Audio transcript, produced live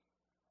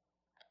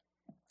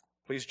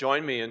Please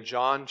join me in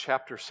John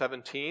chapter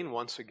 17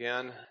 once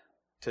again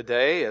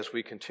today as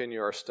we continue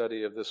our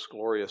study of this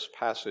glorious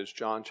passage,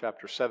 John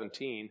chapter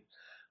 17,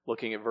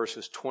 looking at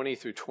verses 20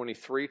 through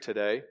 23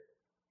 today.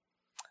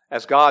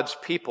 As God's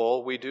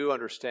people, we do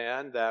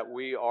understand that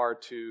we are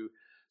to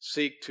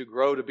seek to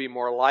grow to be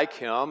more like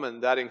Him,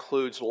 and that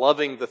includes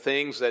loving the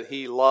things that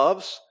He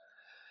loves.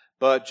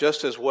 But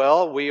just as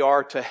well, we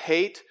are to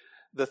hate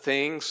the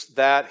things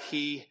that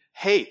He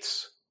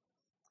hates.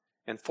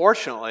 And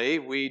fortunately,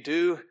 we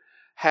do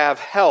have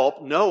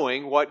help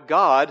knowing what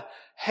God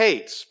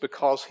hates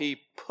because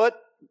He put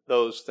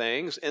those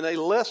things in a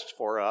list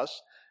for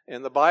us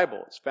in the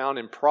Bible. It's found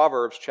in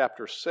Proverbs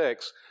chapter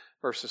 6,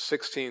 verses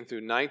 16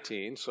 through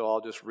 19. So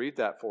I'll just read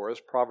that for us.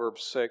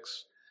 Proverbs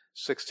 6,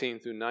 16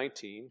 through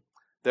 19.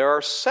 There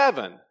are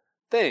 7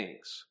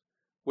 things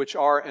which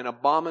are an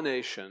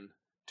abomination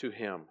to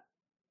Him: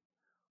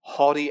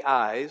 haughty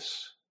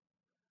eyes,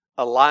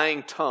 a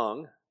lying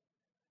tongue,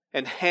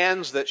 and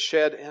hands that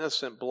shed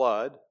innocent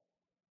blood,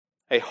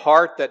 a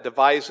heart that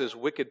devises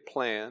wicked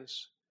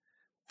plans,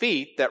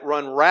 feet that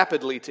run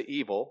rapidly to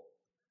evil,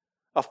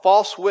 a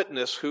false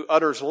witness who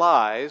utters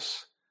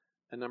lies,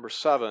 and number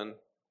 7,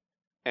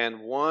 and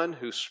one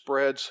who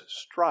spreads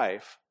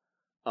strife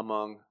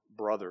among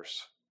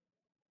brothers.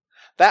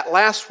 That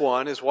last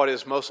one is what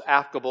is most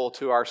applicable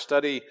to our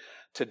study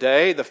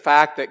today, the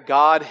fact that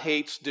God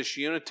hates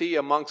disunity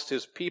amongst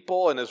His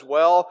people, and as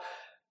well,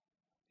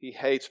 He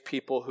hates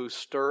people who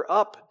stir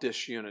up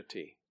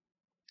disunity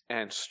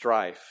and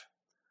strife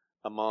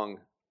among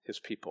His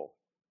people.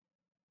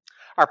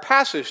 Our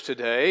passage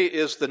today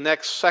is the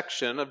next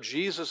section of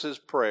Jesus'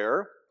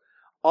 prayer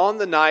on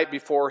the night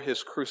before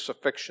His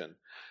crucifixion.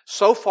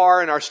 So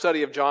far in our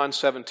study of John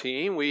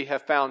 17, we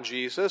have found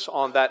Jesus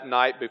on that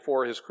night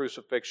before His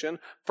crucifixion,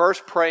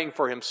 first praying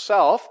for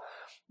Himself.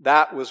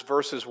 That was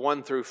verses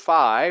 1 through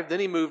 5. Then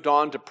He moved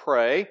on to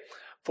pray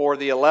for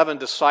the 11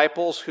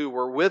 disciples who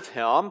were with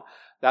Him.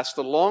 That's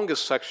the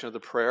longest section of the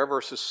prayer,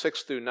 verses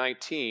 6 through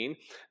 19.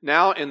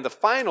 Now, in the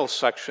final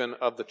section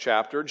of the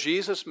chapter,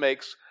 Jesus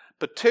makes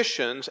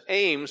petitions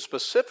aimed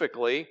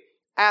specifically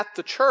at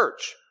the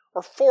church,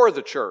 or for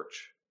the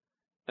church.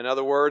 In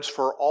other words,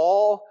 for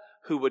all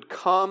who would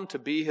come to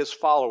be His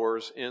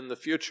followers in the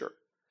future.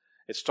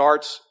 It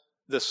starts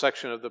this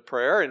section of the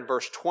prayer in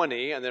verse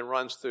 20 and then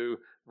runs through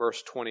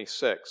verse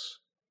 26.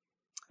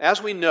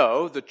 As we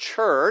know, the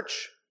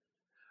church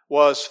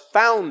was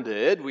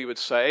founded, we would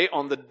say,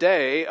 on the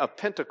day of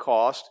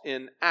Pentecost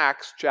in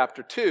Acts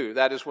chapter 2.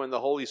 That is when the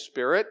Holy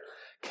Spirit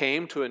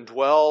came to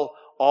indwell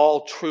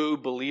all true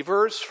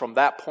believers from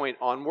that point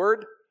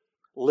onward,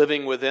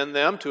 living within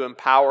them to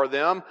empower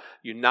them,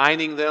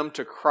 uniting them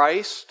to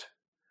Christ,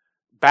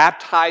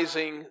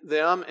 baptizing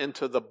them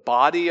into the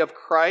body of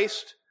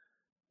Christ,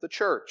 the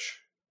church.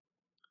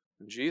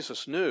 And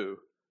Jesus knew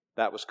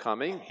that was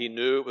coming. He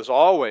knew it was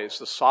always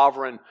the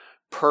sovereign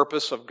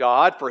purpose of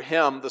God for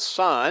Him, the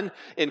Son,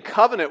 in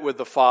covenant with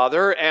the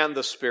Father and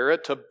the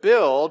Spirit, to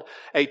build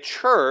a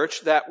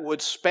church that would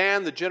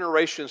span the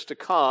generations to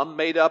come,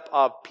 made up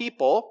of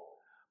people,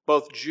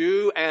 both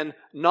Jew and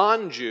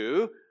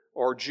non-Jew,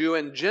 or Jew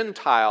and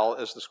Gentile,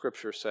 as the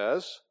Scripture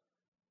says,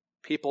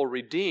 people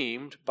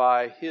redeemed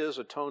by His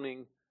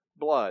atoning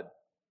blood.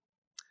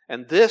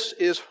 And this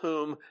is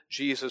whom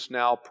Jesus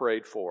now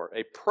prayed for.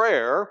 A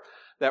prayer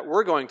that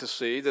we're going to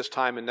see this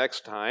time and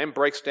next time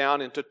breaks down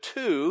into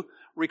 2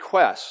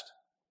 requests.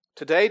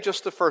 Today,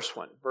 just the first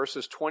one,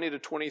 verses 20 to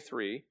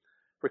 23.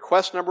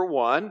 Request number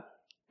 1,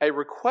 a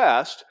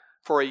request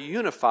for a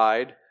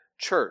unified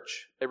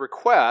church. A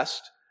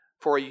request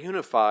for a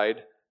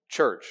unified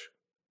church.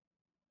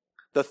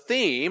 The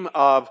theme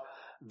of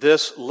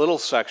this little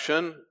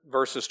section,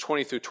 verses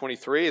 20 through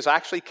 23, is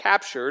actually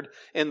captured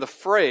in the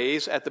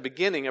phrase at the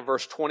beginning of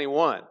verse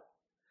 21.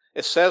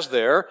 It says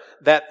there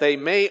that they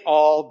may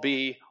all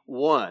be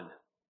one.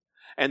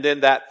 And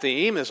then that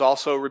theme is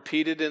also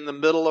repeated in the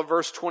middle of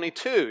verse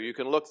 22. You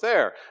can look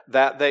there,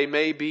 that they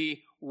may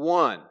be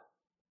one.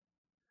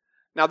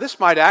 Now, this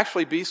might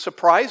actually be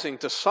surprising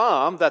to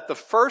some that the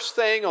first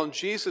thing on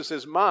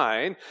Jesus'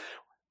 mind,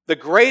 the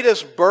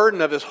greatest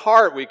burden of His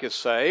heart, we could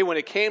say, when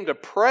it came to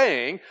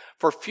praying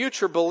for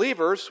future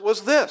believers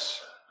was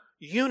this: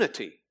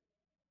 unity.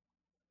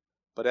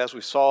 But as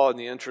we saw in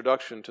the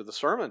introduction to the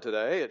sermon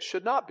today, it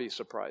should not be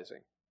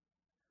surprising,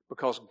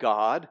 because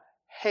God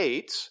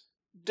hates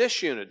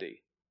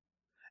disunity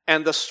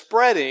and the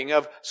spreading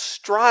of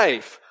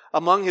strife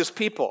among His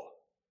people.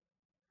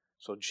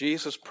 So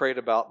Jesus prayed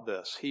about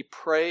this. He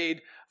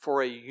prayed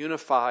for a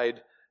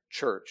unified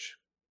church.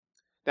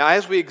 Now,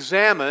 as we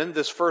examine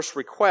this first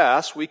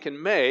request, we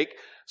can make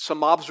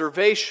some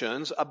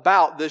observations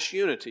about this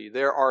unity.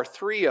 There are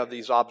 3 of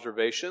these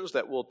observations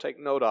that we'll take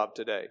note of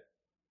today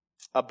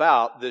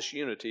about this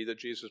unity that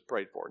Jesus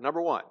prayed for.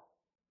 Number 1,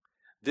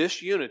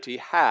 this unity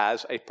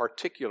has a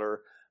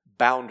particular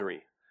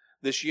boundary.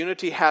 This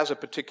unity has a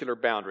particular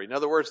boundary. In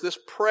other words, this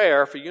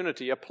prayer for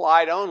unity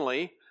applied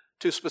only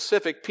to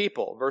specific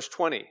people. Verse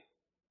 20,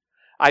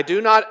 I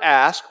do not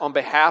ask on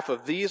behalf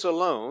of these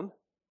alone,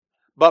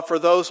 but for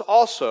those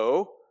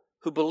also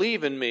who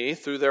believe in me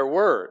through their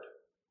word.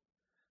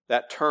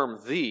 That term,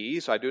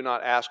 these, I do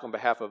not ask on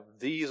behalf of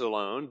these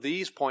alone.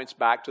 These points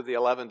back to the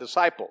 11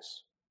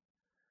 disciples.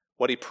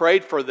 What he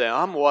prayed for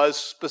them was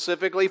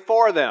specifically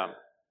for them.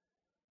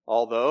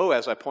 Although,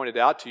 as I pointed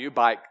out to you,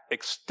 by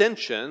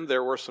extension,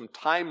 there were some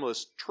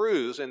timeless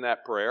truths in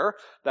that prayer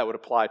that would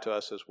apply to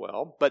us as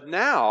well. But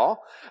now,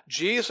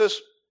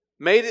 Jesus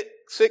made it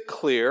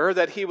clear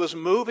that he was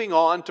moving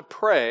on to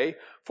pray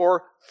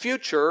for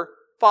future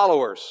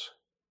followers.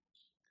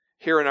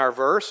 Here in our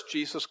verse,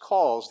 Jesus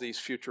calls these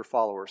future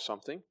followers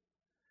something.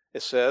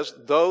 It says,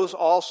 those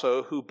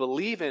also who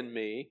believe in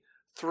me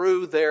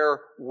through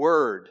their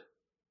word.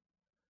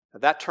 Now,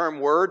 that term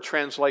word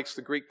translates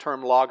the Greek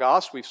term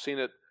logos. We've seen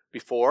it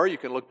before. You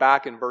can look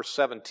back in verse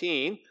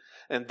 17.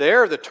 And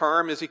there the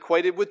term is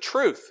equated with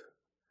truth.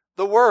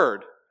 The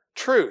word,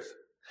 truth.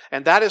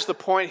 And that is the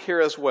point here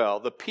as well.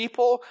 The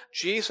people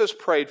Jesus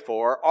prayed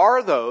for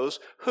are those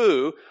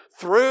who,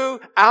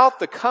 throughout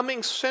the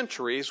coming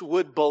centuries,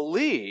 would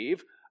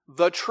believe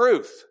the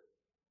truth.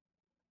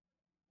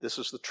 This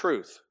is the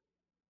truth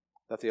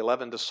that the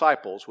 11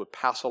 disciples would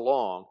pass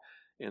along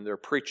in their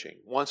preaching.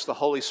 Once the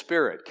Holy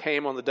Spirit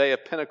came on the day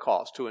of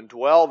Pentecost to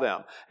indwell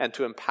them and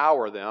to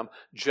empower them,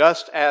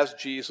 just as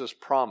Jesus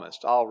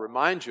promised. I'll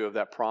remind you of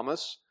that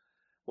promise.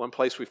 One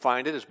place we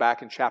find it is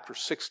back in chapter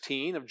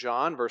 16 of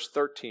John, verse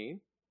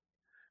 13.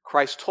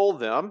 Christ told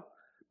them,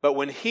 but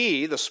when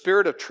He, the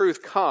Spirit of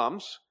truth,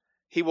 comes,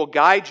 He will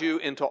guide you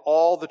into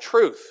all the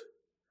truth.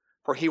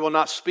 For He will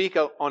not speak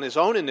on His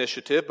own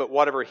initiative, but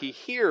whatever He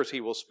hears He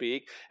will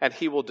speak, and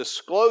He will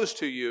disclose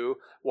to you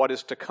what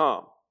is to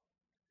come.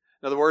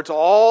 In other words,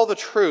 all the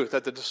truth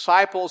that the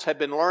disciples had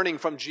been learning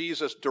from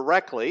Jesus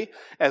directly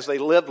as they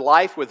lived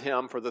life with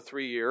Him for the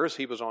 3 years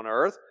He was on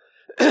earth,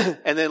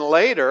 and then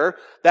later,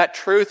 that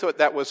truth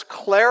that was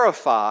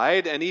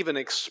clarified and even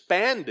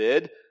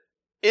expanded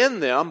in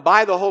them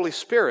by the Holy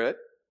Spirit,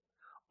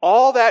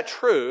 all that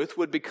truth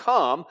would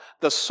become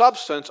the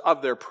substance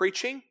of their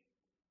preaching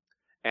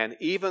and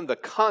even the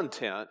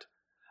content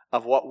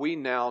of what we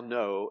now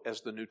know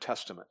as the New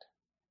Testament.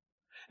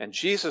 And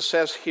Jesus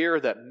says here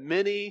that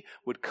many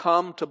would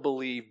come to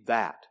believe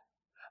that,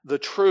 the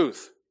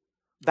truth,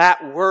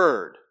 that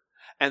word,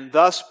 and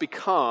thus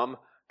become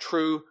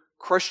true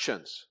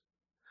Christians.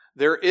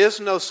 There is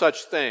no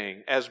such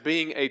thing as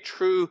being a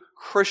true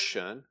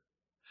Christian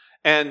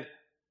and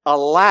a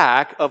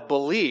lack of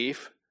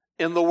belief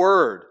in the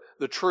Word,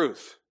 the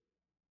truth.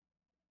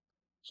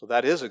 So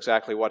that is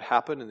exactly what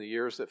happened in the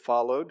years that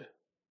followed.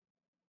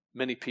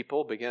 Many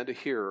people began to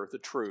hear the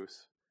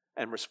truth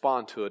and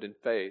respond to it in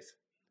faith.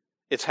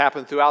 It's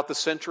happened throughout the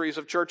centuries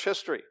of church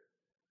history.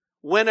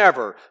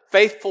 Whenever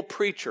faithful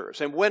preachers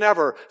and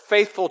whenever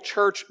faithful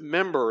church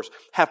members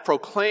have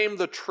proclaimed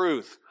the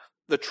truth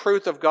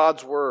of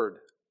God's Word,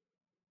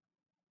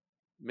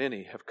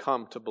 many have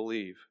come to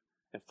believe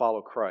and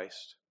follow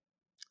Christ.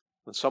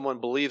 When someone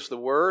believes the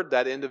Word,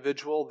 that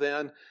individual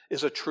then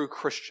is a true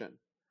Christian.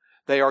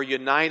 They are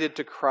united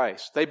to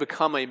Christ. They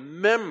become a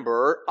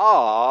member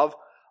of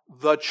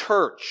the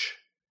church.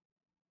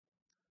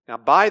 Now,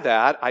 by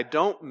that, I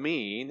don't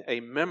mean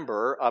a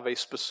member of a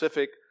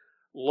specific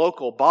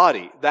local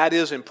body. That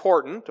is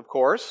important, of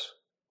course,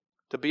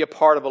 to be a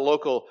part of a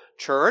local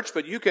church,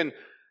 but you can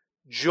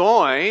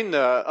join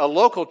a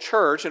local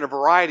church in a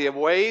variety of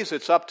ways.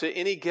 It's up to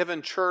any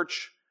given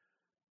church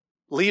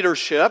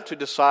leadership to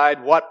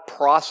decide what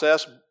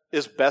process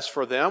is best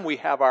for them. We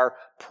have our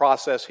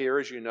process here,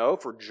 as you know,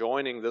 for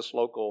joining this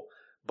local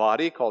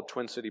body called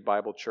Twin City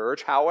Bible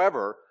Church.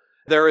 However,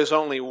 there is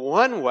only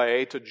one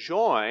way to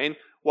join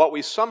what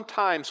we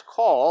sometimes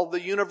call the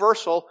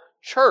universal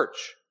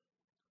church,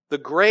 the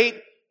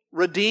great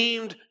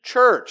redeemed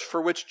church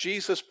for which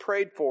Jesus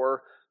prayed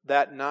for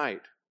that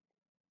night.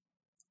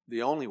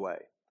 The only way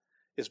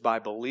is by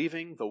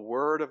believing the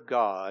Word of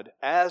God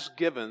as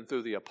given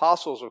through the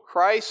apostles of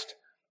Christ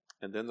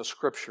and then the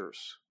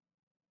Scriptures.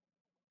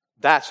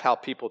 That's how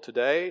people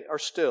today are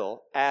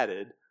still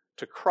added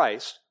to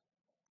Christ's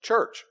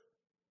church.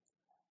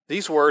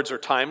 These words are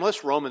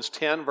timeless. Romans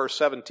 10, verse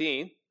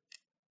 17.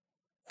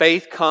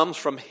 Faith comes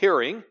from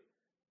hearing,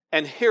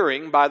 and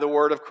hearing by the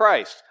Word of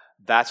Christ.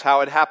 That's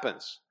how it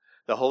happens.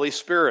 The Holy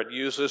Spirit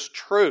uses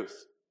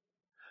truth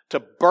to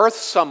birth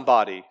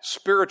somebody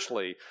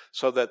spiritually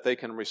so that they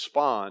can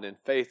respond in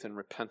faith and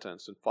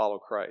repentance and follow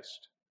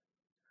Christ.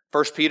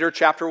 1 Peter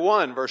chapter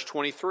 1, verse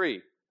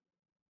 23.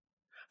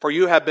 For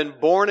you have been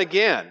born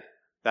again.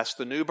 That's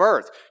the new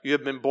birth. You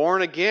have been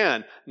born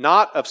again,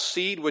 not of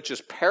seed which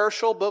is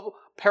perishable,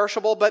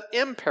 but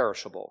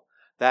imperishable.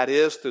 That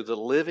is, through the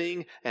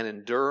living and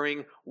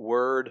enduring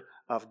Word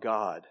of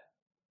God.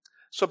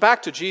 So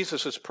back to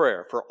Jesus'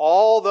 prayer for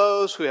all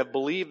those who have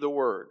believed the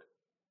Word.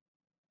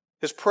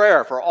 His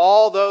prayer for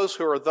all those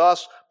who are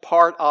thus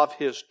part of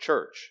His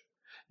church.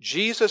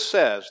 Jesus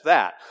says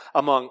that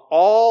among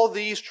all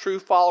these true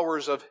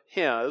followers of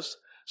His,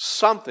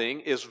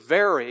 something is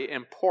very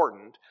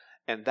important,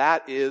 and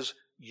that is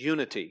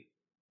unity.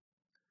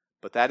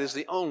 But that is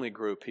the only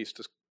group He's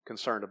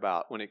concerned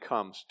about when it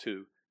comes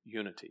to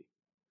unity.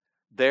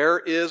 There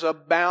is a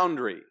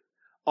boundary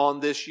on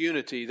this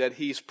unity that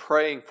he's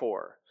praying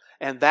for.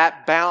 And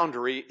that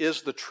boundary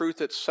is the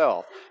truth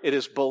itself. It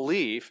is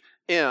belief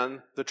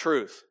in the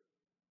truth.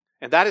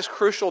 And that is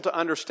crucial to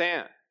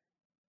understand.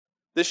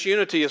 This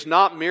unity is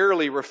not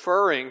merely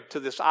referring to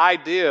this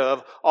idea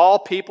of all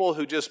people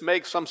who just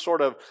make some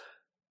sort of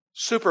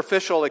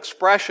superficial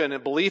expression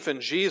and belief in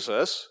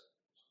Jesus,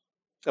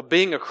 of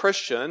being a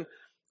Christian,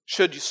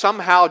 should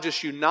somehow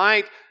just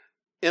unite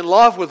in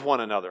love with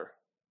one another.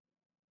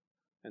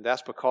 And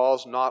that's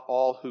because not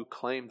all who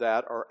claim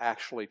that are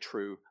actually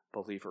true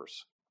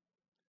believers.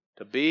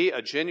 To be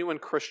a genuine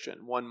Christian,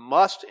 one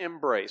must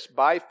embrace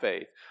by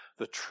faith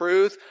the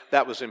truth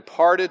that was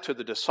imparted to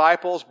the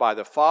disciples by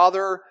the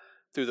Father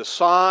through the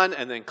Son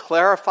and then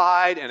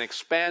clarified and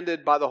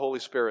expanded by the Holy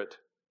Spirit.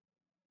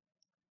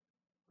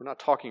 We're not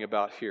talking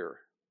about here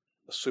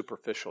a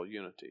superficial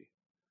unity.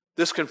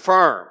 This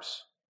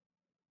confirms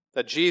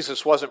that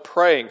Jesus wasn't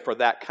praying for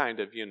that kind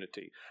of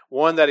unity,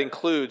 one that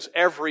includes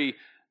every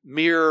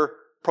mere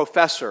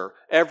professor,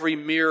 every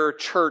mere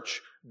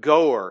church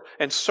goer,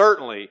 and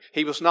certainly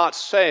he was not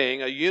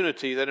saying a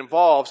unity that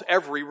involves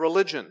every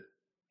religion.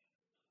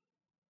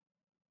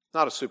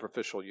 Not a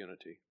superficial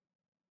unity.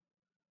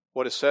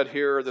 What is said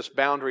here, this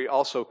boundary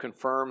also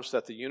confirms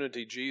that the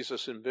unity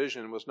Jesus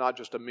envisioned was not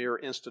just a mere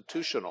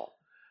institutional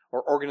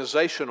or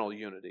organizational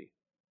unity.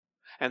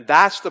 And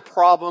that's the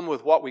problem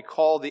with what we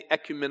call the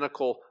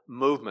ecumenical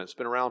movement. It's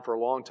been around for a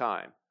long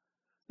time.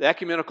 The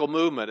ecumenical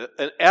movement,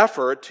 an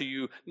effort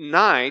to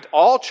unite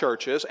all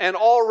churches and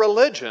all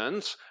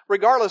religions,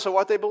 regardless of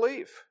what they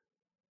believe.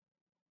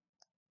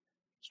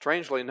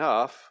 Strangely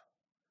enough,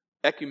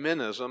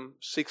 ecumenism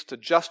seeks to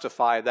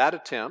justify that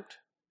attempt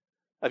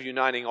of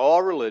uniting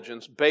all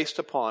religions based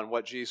upon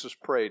what Jesus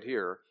prayed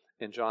here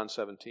in John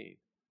 17.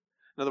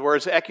 In other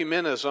words,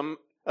 ecumenism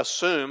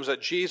assumes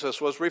that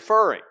Jesus was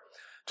referring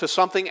to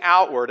something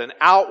outward, an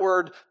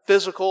outward,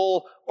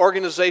 physical,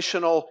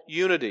 organizational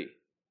unity.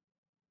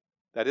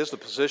 That is the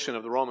position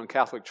of the Roman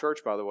Catholic Church,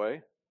 by the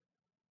way.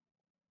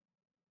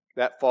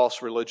 That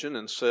false religion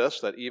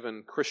insists that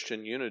even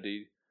Christian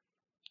unity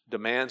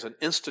demands an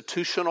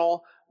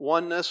institutional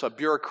oneness, a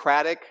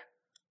bureaucratic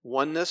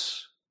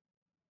oneness.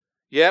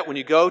 Yet, when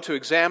you go to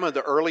examine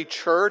the early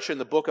church in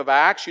the book of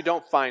Acts, you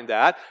don't find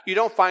that. You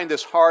don't find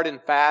this hard and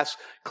fast,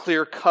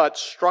 clear-cut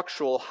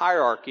structural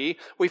hierarchy.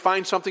 We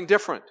find something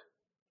different.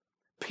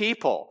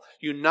 People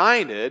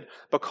united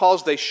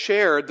because they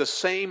shared the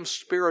same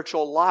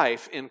spiritual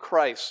life in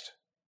Christ.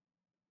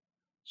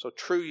 So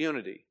true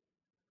unity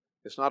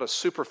is not a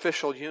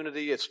superficial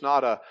unity. It's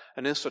not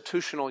an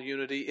institutional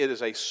unity. It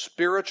is a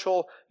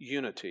spiritual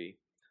unity,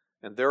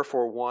 and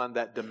therefore one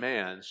that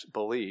demands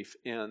belief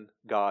in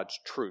God's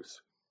truth.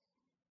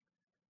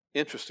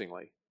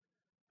 Interestingly,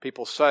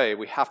 people say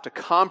we have to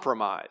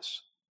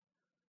compromise.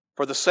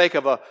 For the sake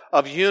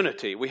of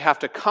unity, we have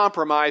to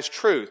compromise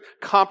truth,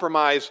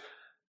 compromise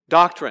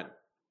doctrine.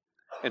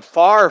 And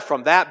far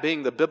from that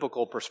being the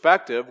biblical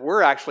perspective,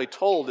 we're actually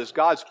told as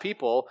God's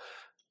people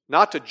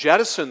not to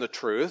jettison the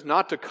truth,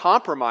 not to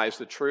compromise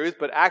the truth,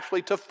 but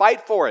actually to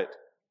fight for it.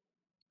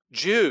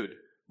 Jude,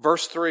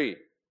 verse 3,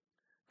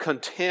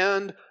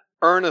 contend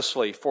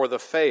earnestly for the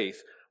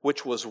faith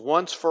which was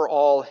once for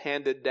all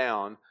handed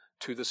down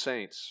to the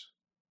saints.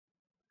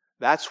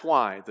 That's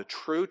why the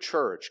true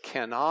church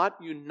cannot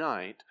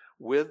unite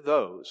with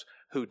those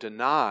who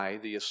deny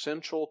the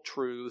essential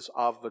truths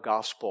of the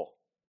gospel.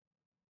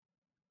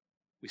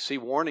 We see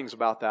warnings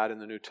about that in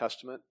the New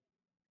Testament.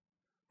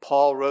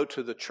 Paul wrote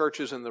to the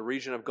churches in the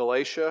region of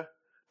Galatia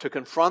to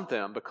confront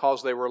them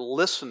because they were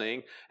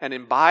listening and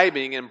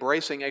imbibing,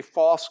 embracing a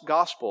false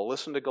gospel.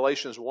 Listen to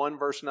Galatians 1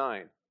 verse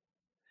 9.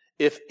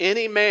 If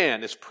any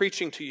man is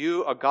preaching to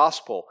you a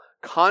gospel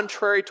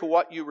contrary to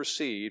what you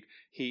received,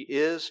 he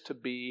is to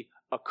be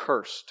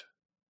accursed.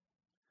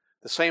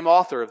 The same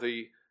author of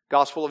the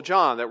Gospel of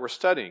John that we're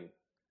studying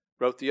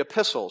wrote the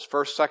epistles,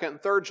 1st, 2nd,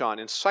 and 3rd John.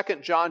 In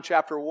 2nd John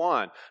chapter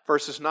 1,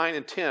 verses 9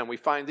 and 10, we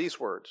find these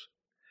words.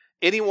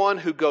 Anyone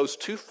who goes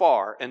too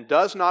far and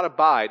does not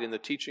abide in the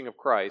teaching of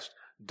Christ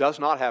does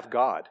not have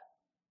God.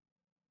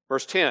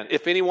 Verse 10,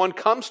 if anyone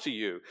comes to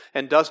you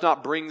and does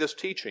not bring this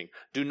teaching,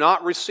 do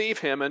not receive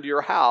him into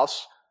your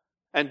house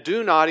and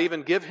do not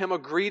even give him a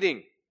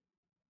greeting.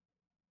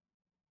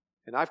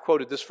 And I've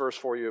quoted this verse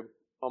for you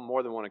on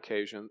more than one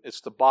occasion. It's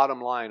the bottom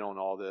line on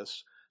all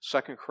this. 2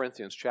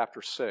 Corinthians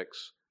chapter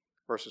 6,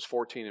 verses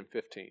 14 and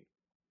 15.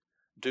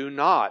 Do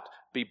not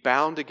be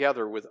bound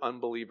together with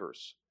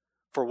unbelievers.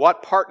 For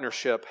what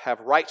partnership have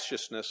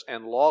righteousness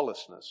and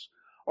lawlessness?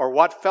 Or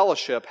what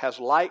fellowship has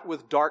light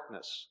with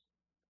darkness?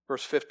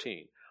 Verse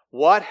 15.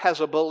 What has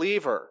a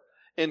believer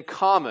in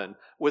common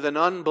with an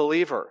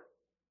unbeliever?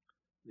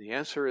 The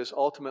answer is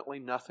ultimately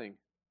nothing,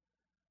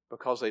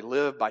 because they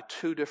live by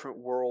two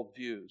different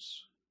worldviews.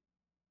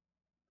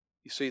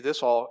 You see,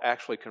 this all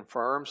actually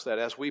confirms that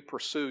as we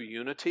pursue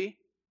unity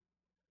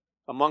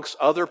amongst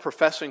other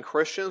professing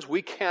Christians,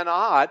 we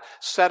cannot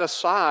set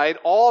aside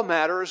all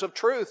matters of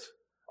truth,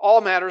 all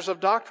matters of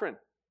doctrine.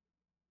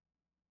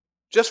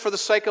 Just for the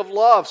sake of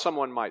love,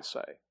 someone might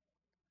say.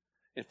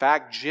 In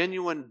fact,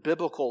 genuine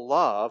biblical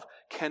love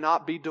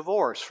cannot be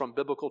divorced from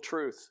biblical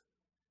truth.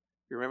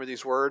 You remember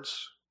these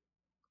words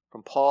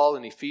from Paul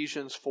in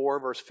Ephesians 4,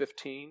 verse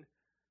 15?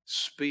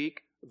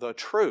 Speak the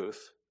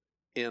truth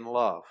in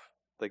love.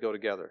 They go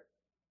together.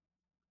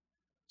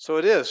 So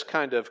it is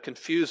kind of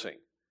confusing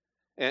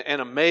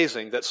and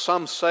amazing that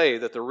some say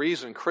that the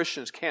reason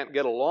Christians can't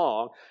get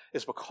along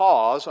is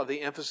because of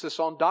the emphasis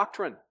on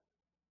doctrine.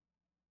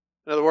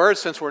 In other words,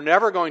 since we're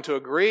never going to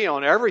agree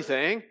on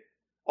everything,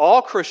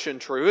 all Christian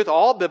truth,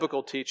 all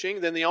biblical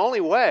teaching, then the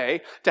only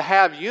way to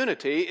have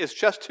unity is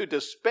just to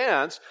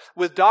dispense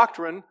with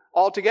doctrine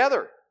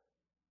altogether.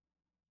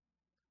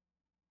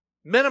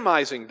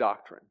 Minimizing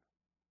doctrine,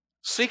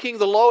 seeking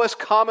the lowest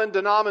common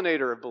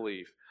denominator of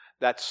belief,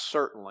 that's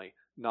certainly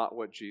not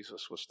what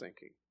Jesus was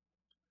thinking.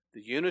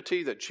 The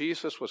unity that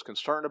Jesus was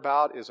concerned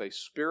about is a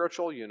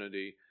spiritual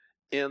unity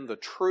in the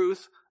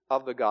truth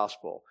of the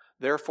gospel.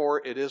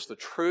 Therefore, it is the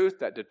truth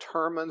that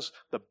determines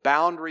the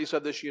boundaries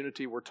of this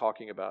unity we're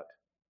talking about.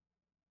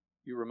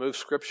 You remove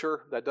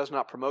Scripture, that does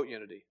not promote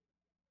unity.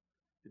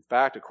 In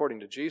fact, according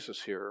to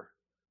Jesus here,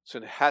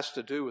 since it has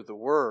to do with the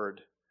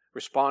Word,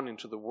 responding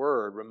to the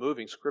Word,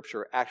 removing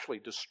Scripture actually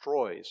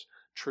destroys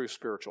true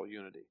spiritual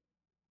unity.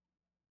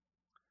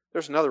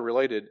 There's another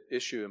related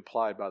issue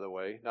implied, by the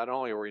way. Not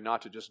only are we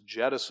not to just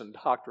jettison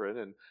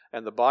doctrine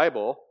and the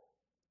Bible,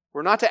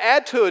 we're not to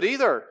add to it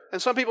either.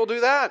 And some people do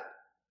that.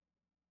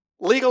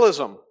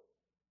 Legalism,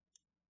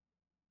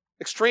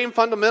 extreme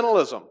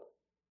fundamentalism,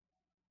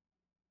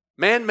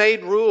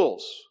 man-made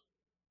rules,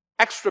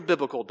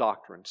 extra-biblical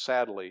doctrine.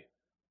 Sadly,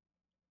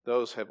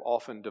 those have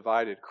often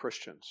divided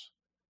Christians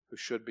who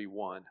should be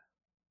one.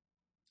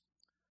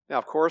 Now,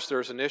 of course,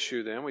 there's an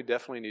issue then we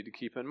definitely need to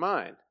keep in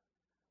mind.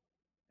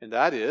 And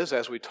that is,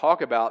 as we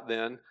talk about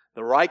then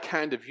the right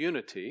kind of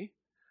unity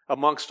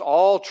amongst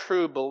all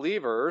true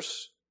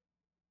believers,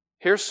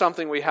 here's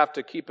something we have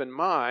to keep in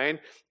mind.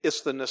 It's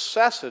the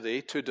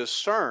necessity to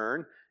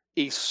discern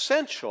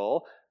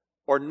essential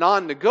or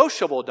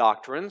non-negotiable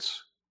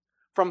doctrines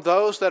from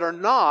those that are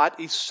not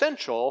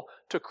essential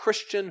to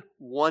Christian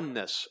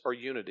oneness or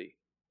unity.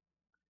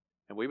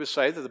 And we would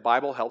say that the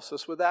Bible helps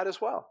us with that as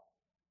well.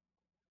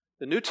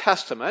 The New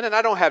Testament, and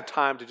I don't have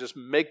time to just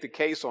make the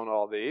case on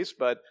all these,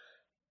 but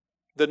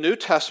the New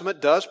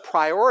Testament does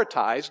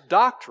prioritize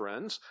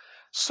doctrines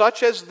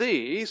such as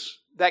these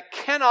that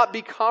cannot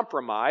be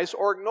compromised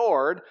or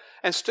ignored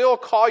and still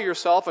call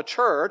yourself a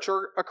church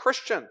or a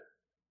Christian.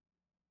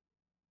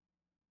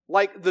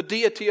 Like the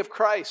deity of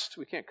Christ.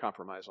 We can't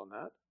compromise on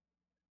that.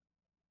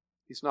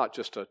 He's not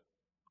just a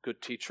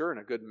good teacher and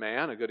a good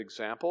man, a good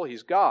example.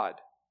 He's God.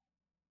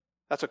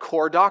 That's a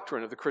core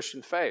doctrine of the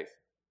Christian faith.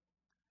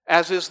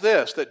 As is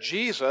this, that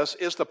Jesus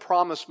is the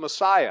promised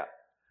Messiah,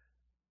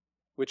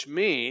 which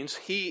means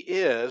He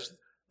is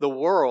the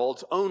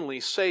world's only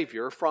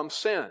Savior from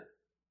sin.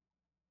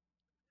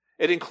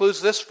 It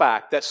includes this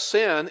fact that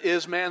sin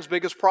is man's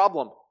biggest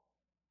problem.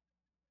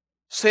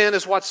 Sin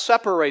is what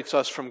separates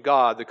us from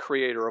God, the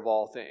Creator of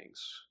all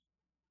things.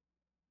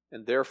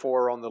 And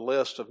therefore, on the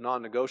list of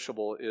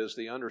non-negotiable is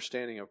the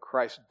understanding of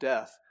Christ's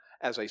death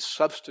as a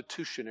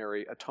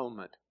substitutionary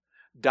atonement,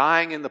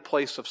 dying in the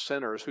place of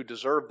sinners who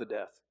deserve the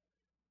death.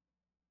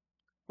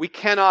 We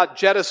cannot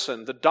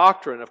jettison the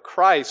doctrine of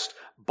Christ's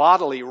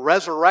bodily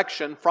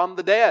resurrection from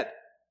the dead.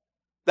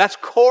 That's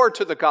core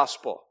to the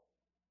gospel.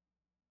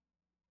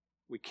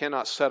 We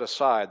cannot set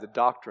aside the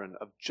doctrine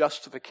of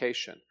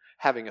justification,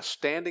 having a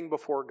standing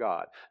before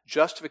God.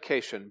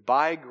 Justification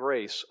by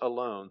grace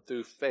alone,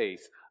 through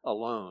faith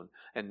alone,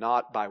 and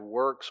not by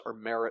works or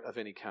merit of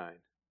any kind.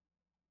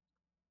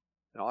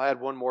 And I'll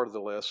add one more to the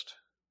list.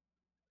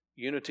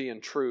 Unity in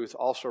truth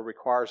also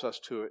requires us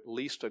to at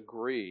least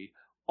agree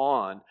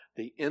on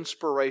the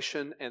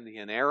inspiration and the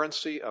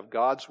inerrancy of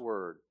God's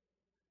Word.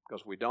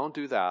 Because if we don't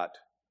do that,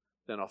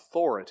 then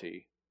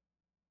authority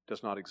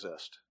does not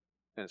exist,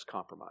 and it's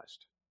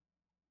compromised.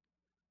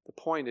 The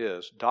point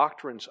is,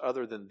 doctrines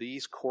other than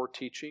these core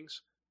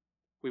teachings,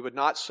 we would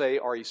not say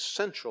are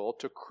essential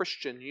to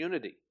Christian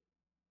unity,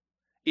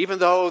 even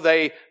though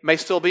they may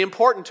still be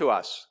important to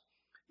us,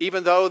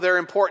 even though they're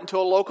important to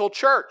a local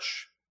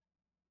church.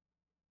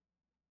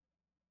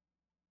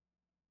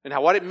 And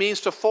what it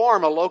means to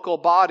form a local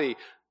body.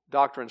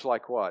 Doctrines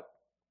like what?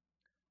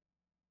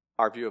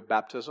 Our view of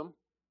baptism,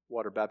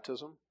 water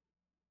baptism.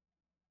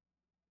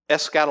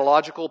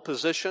 Eschatological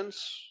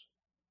positions.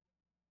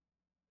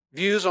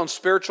 Views on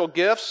spiritual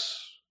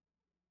gifts.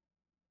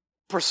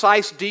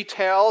 Precise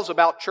details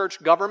about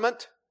church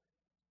government.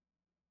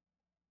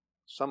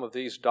 Some of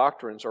these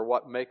doctrines are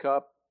what make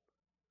up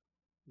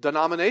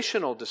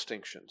denominational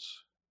distinctions,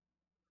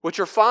 which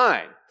are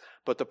fine.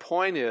 But the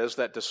point is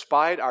that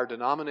despite our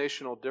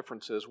denominational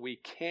differences, we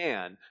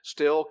can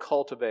still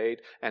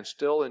cultivate and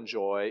still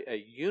enjoy a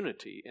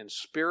unity in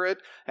spirit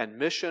and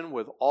mission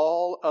with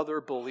all other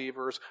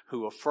believers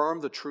who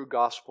affirm the true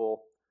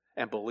gospel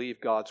and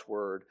believe God's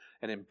Word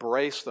and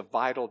embrace the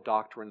vital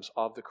doctrines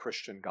of the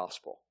Christian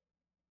gospel.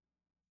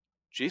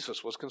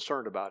 Jesus was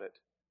concerned about it.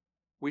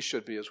 We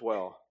should be as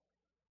well.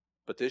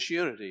 But this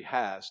unity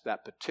has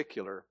that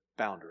particular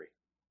boundary,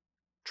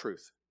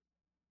 truth.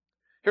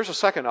 Here's a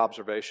second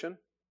observation.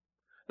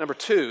 Number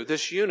 2,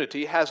 this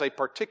unity has a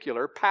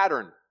particular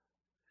pattern.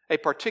 A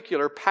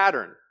particular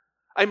pattern.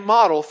 A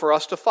model for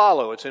us to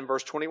follow. It's in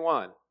verse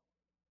 21.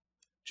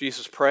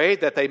 Jesus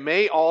prayed that they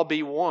may all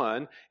be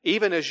one,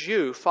 even as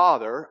you,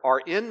 Father, are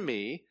in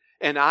me,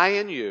 and I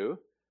in you,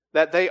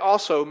 that they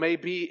also may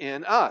be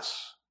in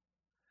us.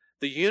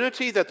 The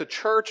unity that the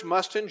church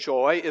must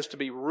enjoy is to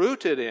be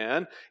rooted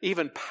in,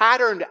 even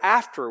patterned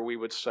after, we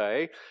would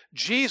say,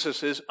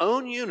 Jesus'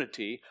 own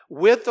unity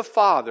with the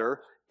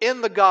Father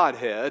in the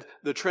Godhead,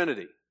 the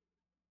Trinity.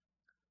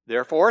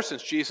 Therefore,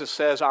 since Jesus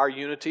says our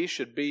unity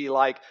should be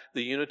like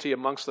the unity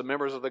amongst the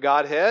members of the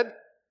Godhead,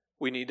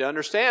 we need to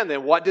understand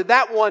then, what did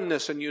that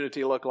oneness and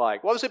unity look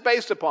like? What was it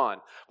based upon?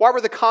 What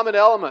were the common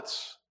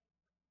elements?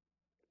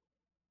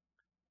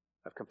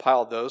 I've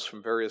compiled those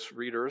from various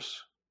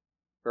readers,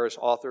 various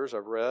authors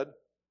I've read.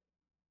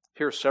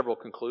 Here are several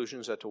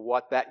conclusions as to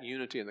what that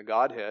unity in the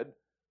Godhead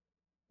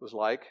was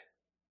like.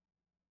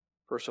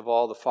 First of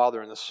all, the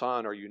Father and the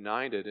Son are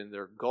united in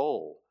their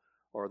goal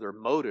or their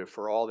motive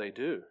for all they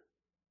do.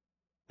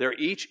 They're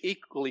each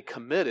equally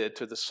committed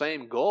to the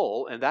same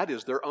goal, and that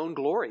is their own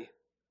glory,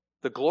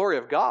 the glory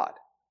of God.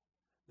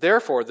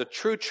 Therefore, the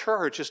true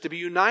church is to be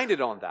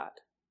united on that,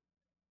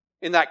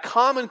 in that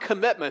common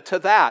commitment to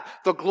that,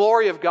 the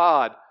glory of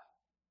God.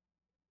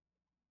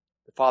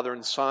 The Father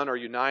and Son are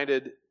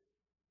united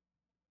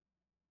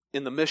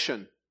in the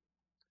mission,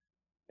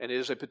 and it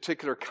is a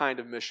particular kind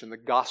of mission, the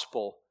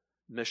gospel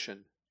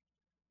mission.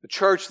 The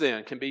church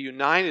then can be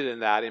united in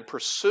that, in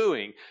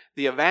pursuing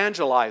the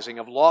evangelizing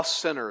of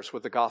lost sinners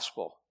with the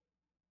gospel.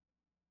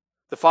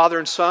 The Father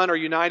and Son are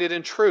united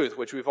in truth,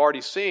 which we've already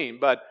seen,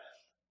 but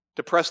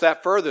to press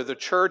that further, the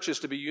church is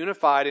to be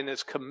unified in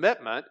its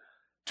commitment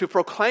to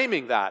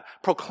proclaiming that,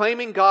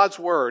 proclaiming God's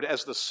Word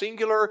as the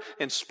singular,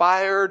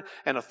 inspired,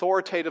 and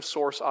authoritative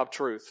source of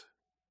truth.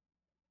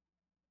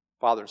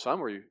 Father and Son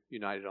were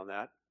united on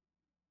that.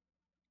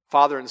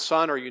 Father and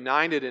Son are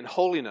united in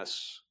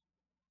holiness,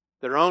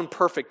 their own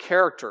perfect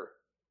character,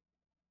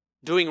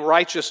 doing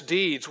righteous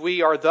deeds.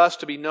 We are thus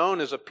to be known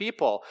as a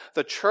people,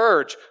 the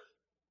church,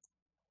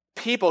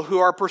 people who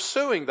are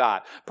pursuing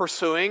that,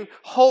 pursuing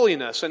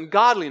holiness and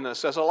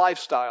godliness as a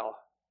lifestyle.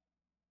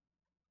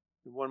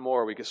 And one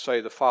more, we could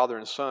say the Father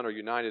and Son are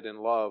united in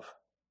love,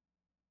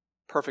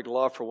 perfect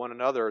love for one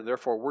another. And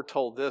therefore, we're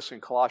told this in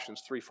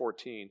Colossians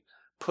 3:14,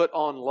 put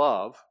on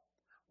love,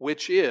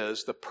 which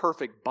is the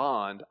perfect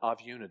bond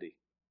of unity.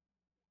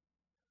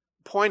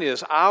 The point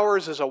is,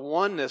 ours is a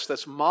oneness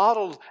that's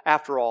modeled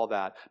after all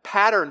that,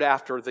 patterned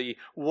after the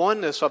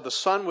oneness of the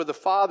Son with the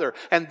Father.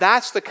 And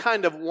that's the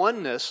kind of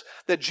oneness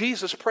that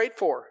Jesus prayed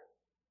for.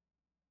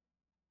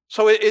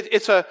 So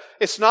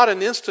it's not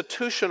an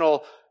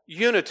institutional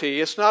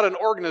unity. It's not an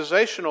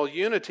organizational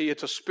unity.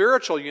 It's a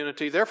spiritual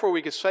unity. Therefore,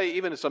 we could say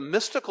even it's a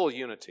mystical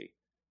unity.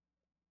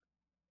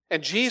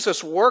 And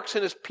Jesus works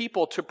in His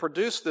people to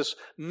produce this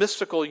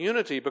mystical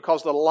unity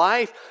because the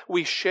life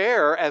we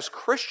share as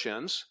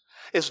Christians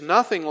is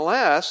nothing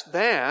less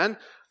than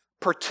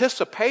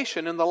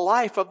participation in the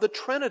life of the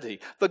Trinity,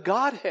 the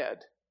Godhead.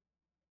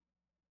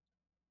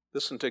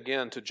 Listen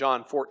again to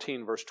John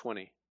 14, verse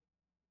 20.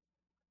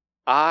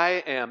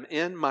 I am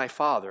in my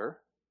Father,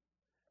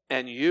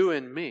 and you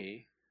in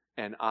me,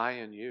 and I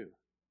in you.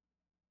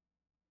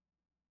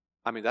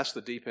 I mean, that's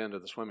the deep end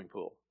of the swimming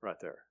pool right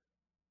there.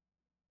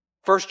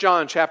 1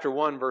 John chapter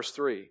 1, verse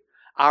 3.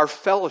 Our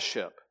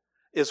fellowship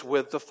is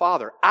with the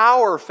Father.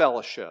 Our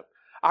fellowship.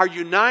 Our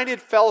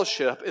united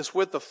fellowship is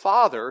with the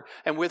Father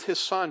and with His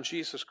Son,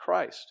 Jesus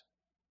Christ.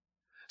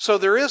 So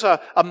there is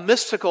a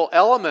mystical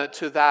element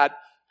to that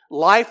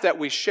life that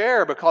we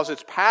share because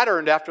it's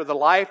patterned after the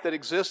life that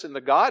exists in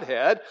the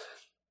Godhead.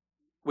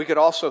 We could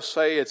also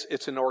say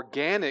it's an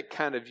organic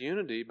kind of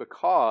unity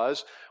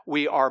because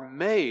we are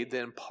made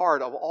then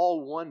part of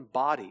all one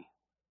body.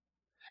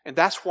 And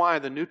that's why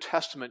the New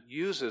Testament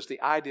uses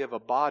the idea of a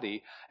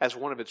body as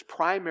one of its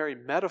primary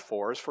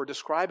metaphors for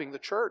describing the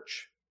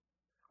church.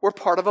 We're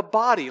part of a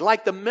body,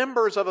 like the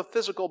members of a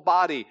physical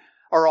body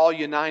are all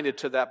united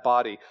to that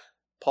body.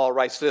 Paul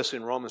writes this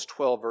in Romans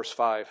 12, verse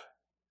 5.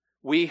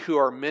 We who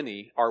are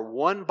many are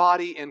one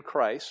body in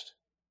Christ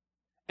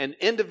and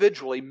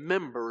individually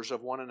members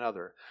of one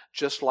another,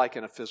 just like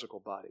in a physical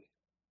body.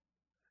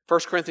 1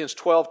 Corinthians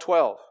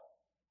 12:12.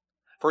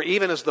 For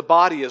even as the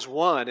body is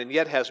one and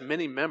yet has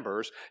many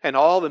members, and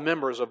all the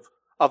members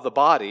of the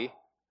body,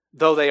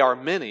 though they are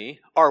many,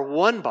 are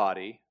one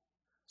body,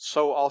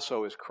 so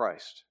also is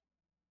Christ.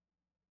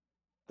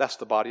 That's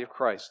the body of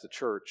Christ, the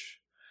church.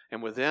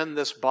 And within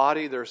this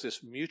body, there's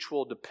this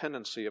mutual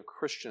dependency of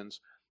Christians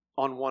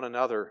on one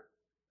another.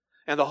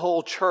 And the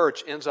whole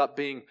church ends up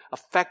being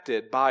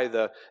affected by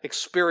the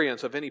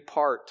experience of any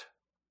part.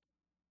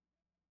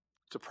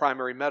 It's a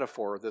primary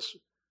metaphor of this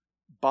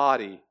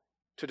body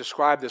to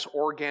describe this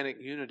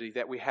organic unity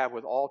that we have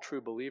with all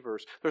true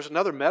believers. There's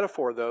another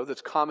metaphor, though,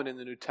 that's common in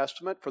the New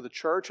Testament for the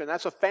church, and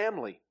that's a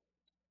family.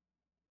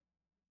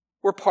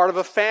 We're part of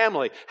a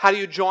family. How do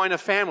you join a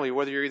family?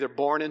 Whether you're either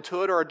born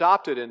into it or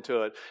adopted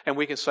into it. And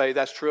we can say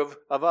that's true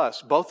of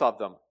us, both of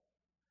them.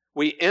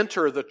 We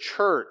enter the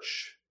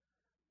church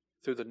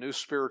through the new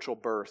spiritual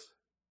birth.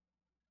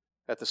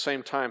 At the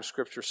same time,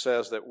 Scripture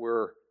says that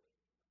we're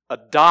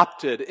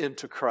adopted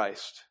into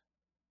Christ.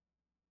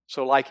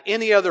 So like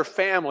any other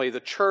family, the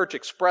church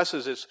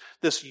expresses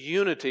this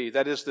unity,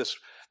 that is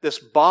this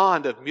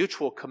bond of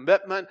mutual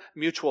commitment,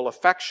 mutual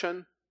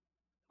affection.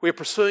 We are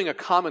pursuing a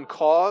common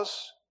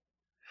cause.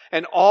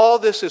 And all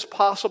this is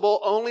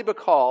possible only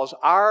because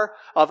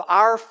of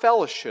our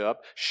fellowship,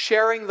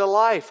 sharing the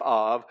life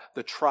of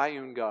the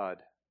triune God.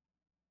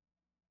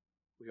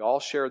 We all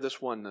share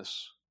this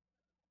oneness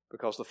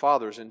because the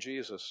Father is in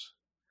Jesus,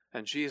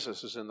 and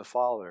Jesus is in the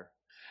Father,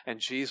 and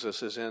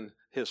Jesus is in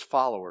His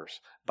followers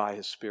by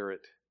His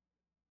Spirit.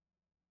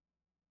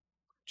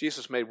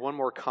 Jesus made one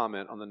more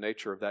comment on the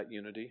nature of that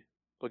unity.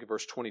 Look at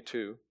verse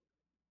 22.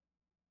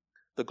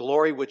 The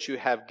glory which you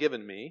have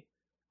given me,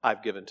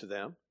 I've given to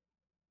them,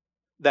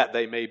 that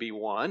they may be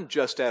one,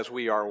 just as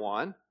we are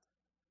one.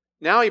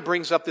 Now he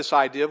brings up this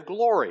idea of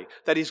glory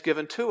that He's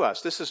given to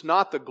us. This is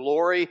not the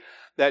glory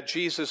that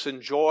Jesus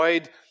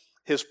enjoyed,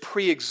 His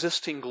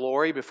pre-existing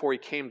glory before He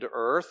came to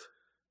earth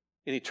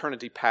in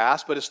eternity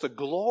past, but it's the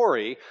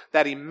glory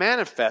that He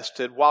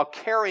manifested while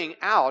carrying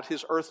out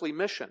His earthly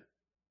mission.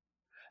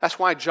 That's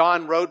why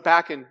John wrote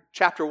back in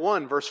chapter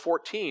 1, verse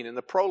 14, in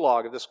the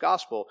prologue of this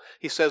gospel,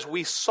 he says,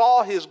 we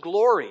saw His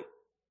glory.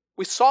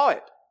 We saw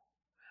it.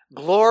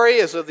 Glory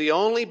as of the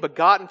only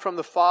begotten from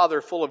the Father,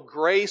 full of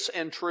grace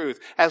and truth.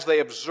 As they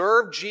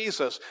observed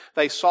Jesus,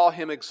 they saw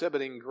Him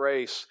exhibiting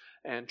grace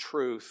and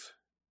truth.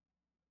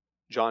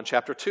 John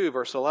chapter 2,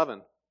 verse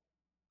 11,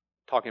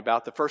 talking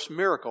about the first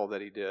miracle that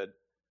He did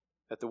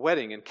at the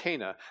wedding in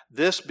Cana.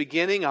 This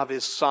beginning of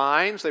His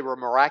signs, they were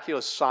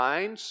miraculous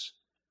signs,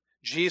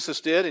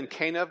 Jesus did in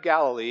Cana of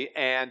Galilee,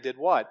 and did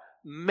what?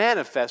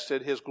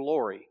 Manifested His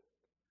glory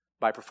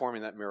by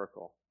performing that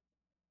miracle.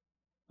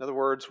 In other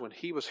words, when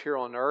He was here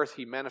on earth,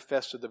 He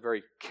manifested the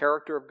very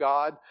character of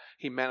God.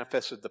 He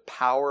manifested the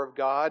power of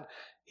God.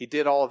 He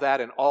did all of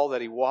that in all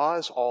that He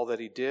was, all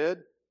that He did.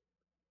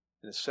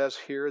 And it says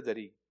here that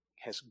He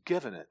has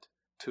given it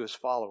to His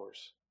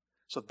followers.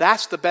 So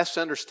that's the best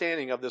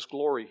understanding of this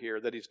glory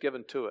here that He's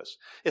given to us.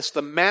 It's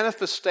the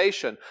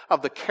manifestation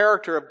of the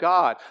character of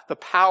God, the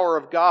power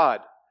of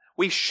God.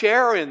 We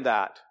share in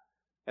that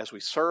as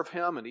we serve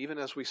Him and even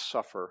as we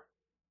suffer.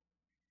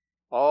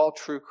 All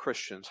true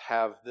Christians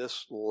have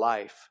this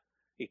life,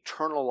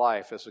 eternal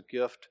life, as a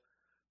gift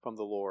from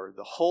the Lord.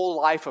 The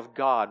whole life of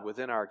God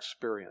within our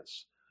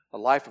experience. A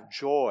life of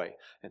joy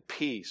and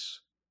peace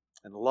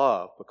and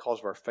love because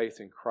of our faith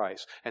in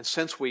Christ. And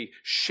since we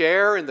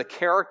share in the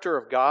character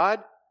of God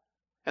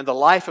and the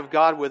life of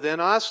God within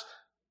us,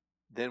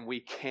 then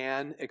we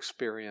can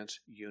experience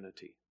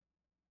unity.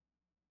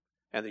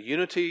 And the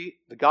unity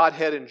the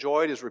Godhead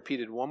enjoyed is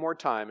repeated one more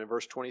time in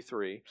verse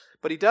 23.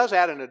 But He does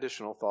add an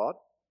additional thought.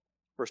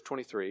 Verse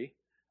 23,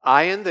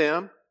 I and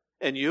them,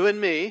 and you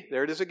and me,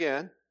 there it is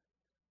again,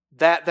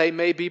 that they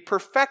may be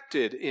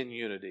perfected in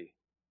unity.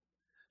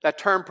 That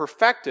term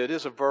perfected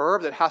is a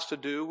verb that has to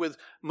do with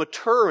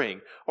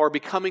maturing or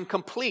becoming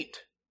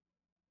complete.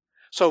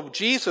 So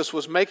Jesus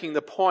was making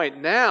the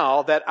point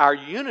now that our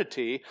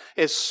unity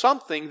is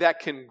something that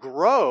can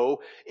grow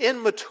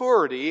in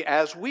maturity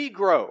as we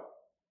grow.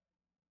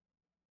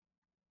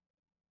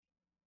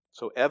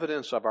 So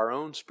evidence of our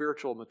own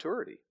spiritual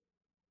maturity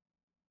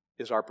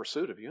is our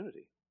pursuit of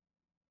unity.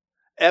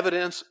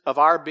 Evidence of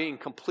our being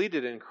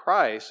completed in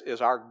Christ is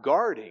our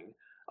guarding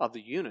of the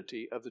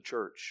unity of the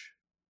church.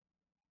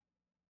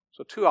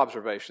 So 2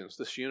 observations.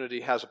 This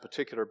unity has a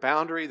particular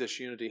boundary. This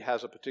unity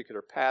has a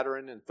particular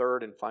pattern. And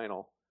third and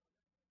final,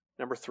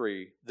 number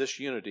 3, this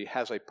unity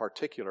has a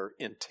particular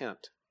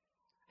intent.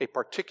 A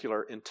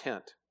particular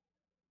intent.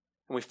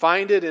 And we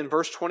find it in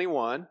verse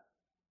 21,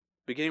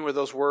 beginning with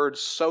those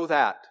words, so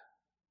that.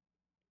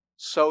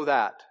 So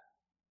that.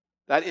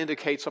 That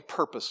indicates a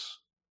purpose.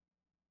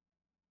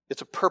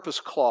 It's a purpose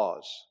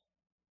clause.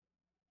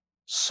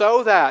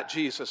 So that,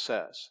 Jesus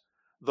says,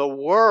 the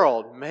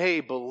world may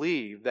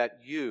believe that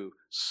you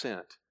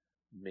sent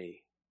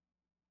me.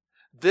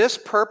 This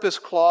purpose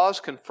clause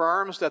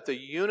confirms that the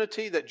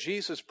unity that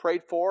Jesus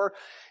prayed for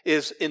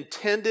is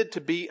intended to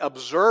be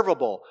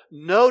observable,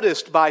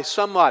 noticed by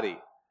somebody.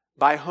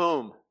 By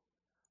whom?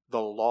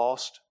 The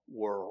lost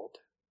world.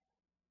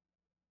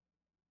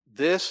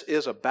 This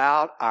is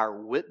about our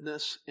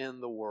witness in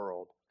the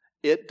world.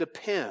 It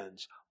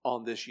depends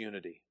on this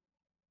unity.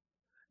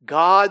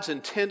 God's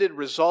intended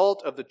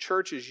result of the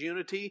church's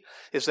unity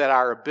is that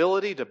our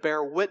ability to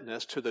bear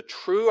witness to the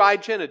true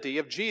identity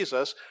of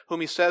Jesus, whom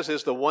He says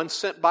is the one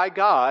sent by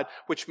God,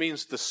 which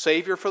means the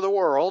Savior for the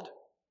world,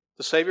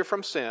 the Savior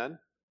from sin.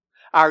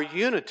 Our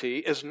unity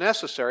is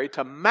necessary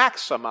to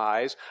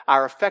maximize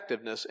our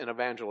effectiveness in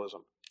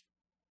evangelism.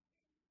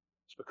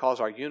 It's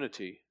because our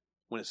unity,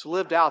 when it's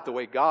lived out the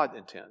way God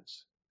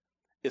intends,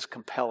 is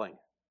compelling.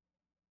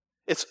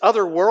 It's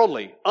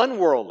otherworldly,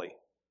 unworldly.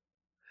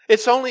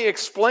 It's only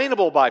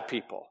explainable by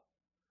people.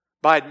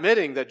 by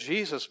admitting that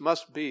Jesus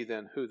must be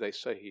then who they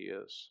say he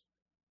is,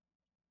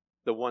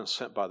 the one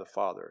sent by the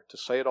Father. To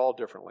say it all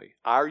differently,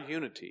 our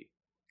unity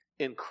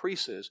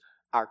increases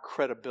our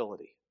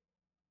credibility.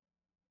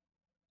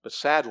 But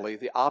sadly,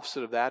 the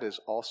opposite of that is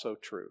also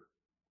true.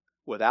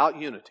 Without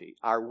unity,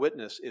 our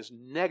witness is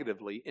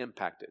negatively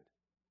impacted.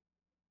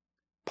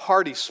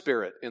 Party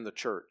spirit in the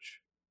church,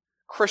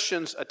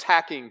 Christians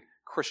attacking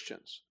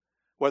Christians,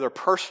 whether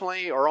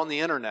personally or on the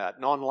internet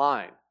and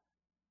online,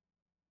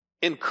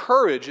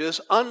 encourages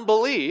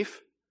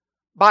unbelief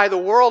by the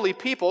worldly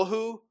people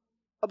who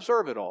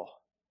observe it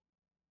all.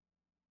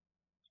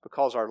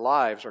 Because our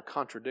lives are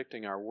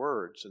contradicting our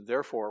words, and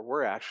therefore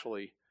we're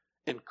actually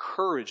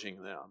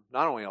encouraging them,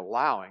 not only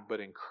allowing, but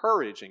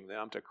encouraging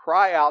them to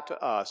cry out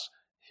to us,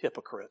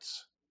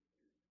 hypocrites.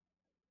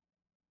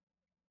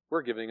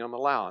 We're giving them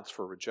allowance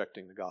for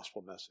rejecting the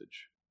gospel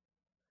message,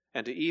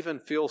 and to even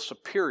feel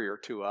superior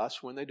to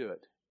us when they do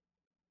it.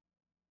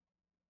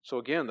 So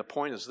again, the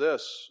point is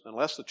this: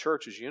 unless the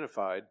church is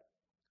unified,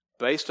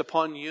 based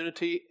upon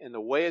unity in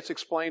the way it's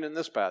explained in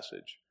this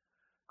passage,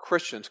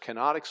 Christians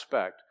cannot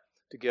expect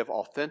to give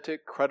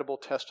authentic, credible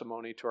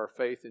testimony to our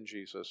faith in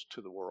Jesus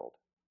to the world.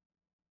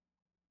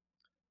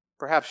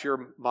 Perhaps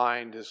your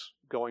mind is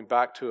going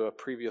back to a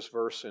previous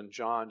verse in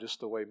John, just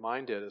the way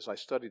mine did as I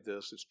studied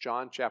this. It's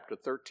John chapter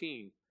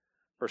 13,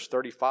 verse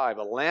 35,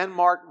 a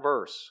landmark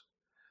verse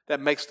that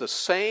makes the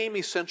same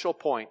essential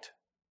point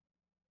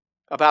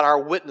about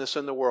our witness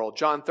in the world.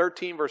 John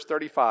 13, verse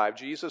 35,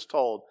 Jesus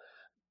told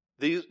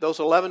those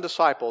 11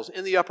 disciples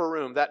in the upper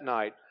room that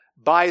night,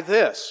 "By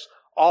this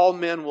all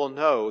men will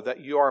know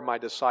that you are my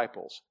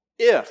disciples,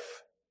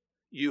 if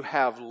you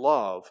have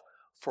love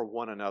for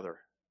one another."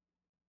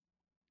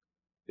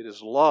 It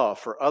is love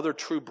for other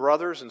true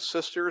brothers and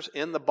sisters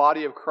in the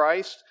body of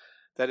Christ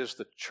that is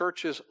the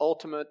church's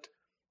ultimate,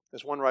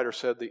 as one writer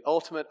said, the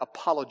ultimate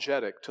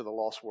apologetic to the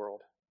lost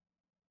world.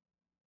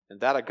 And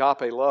that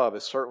agape love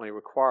is certainly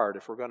required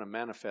if we're going to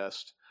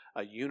manifest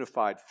a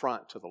unified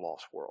front to the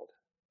lost world.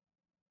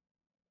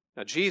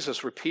 Now,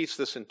 Jesus repeats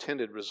this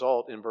intended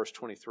result in verse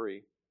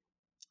 23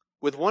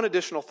 with one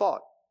additional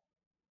thought.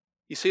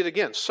 You see it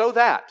again. So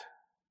that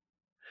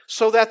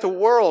the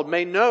world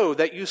may know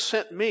that you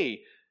sent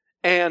me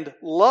and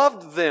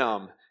loved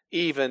them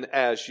even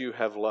as you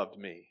have loved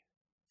me.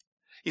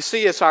 You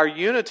see, it's our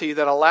unity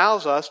that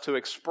allows us to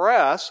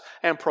express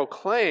and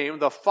proclaim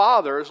the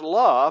Father's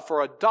love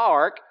for a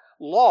dark,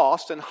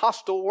 lost, and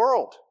hostile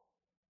world.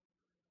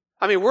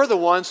 I mean, we're the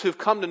ones who've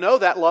come to know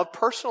that love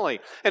personally.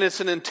 And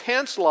it's an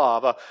intense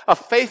love, a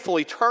faithful,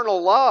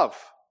 eternal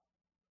love.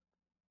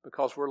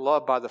 Because we're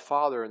loved by the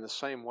Father in the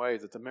same way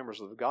that the members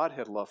of the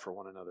Godhead love for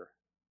one another.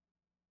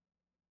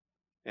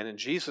 And in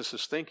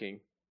Jesus'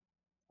 thinking,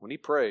 when he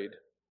prayed,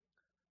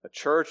 a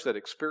church that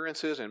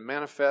experiences and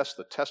manifests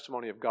the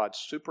testimony of God's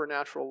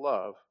supernatural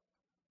love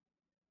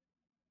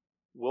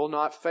will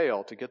not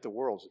fail to get the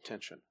world's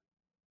attention.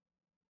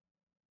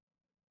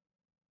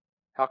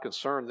 How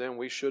concerned then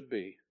we should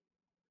be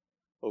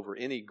over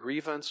any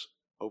grievance,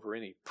 over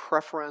any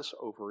preference,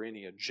 over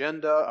any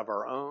agenda of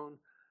our own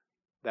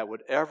that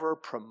would ever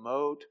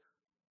promote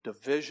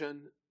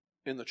division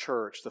in the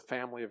church, the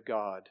family of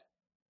God.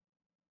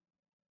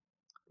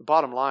 The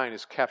bottom line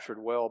is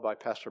captured well by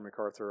Pastor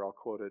MacArthur. I'll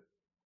quote it.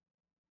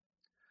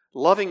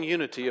 Loving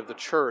unity of the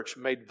church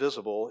made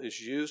visible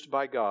is used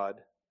by God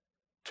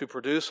to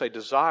produce a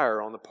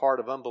desire on the part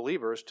of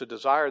unbelievers to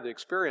desire the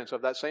experience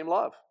of that same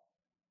love.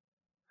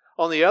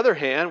 On the other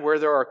hand, where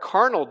there are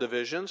carnal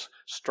divisions,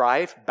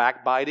 strife,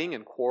 backbiting,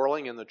 and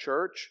quarreling in the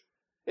church,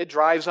 it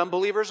drives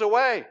unbelievers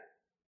away.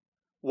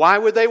 Why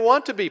would they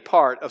want to be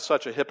part of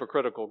such a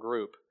hypocritical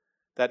group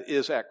that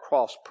is at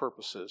cross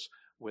purposes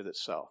with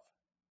itself?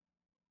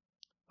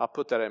 I'll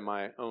put that in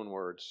my own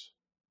words.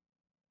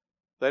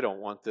 They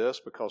don't want this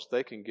because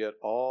they can get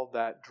all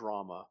that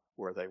drama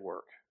where they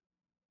work.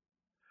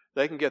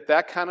 They can get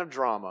that kind of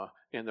drama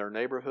in their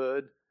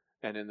neighborhood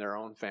and in their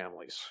own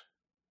families.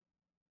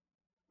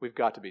 We've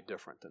got to be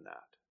different than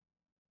that.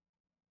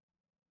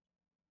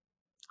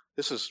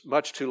 This is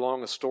much too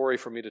long a story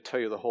for me to tell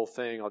you the whole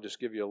thing. I'll just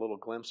give you a little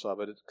glimpse of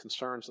it. It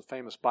concerns the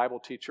famous Bible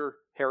teacher,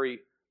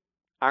 Harry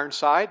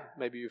Ironside.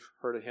 Maybe you've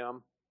heard of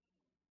him.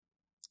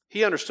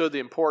 He understood the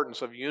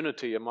importance of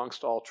unity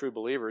amongst all true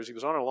believers. He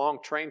was on a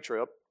long train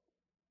trip,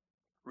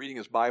 reading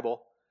his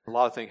Bible. A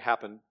lot of things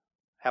happened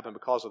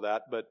because of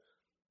that, but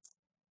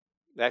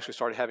they actually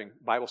started having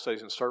Bible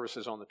studies and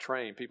services on the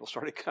train. People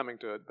started coming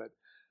to it. But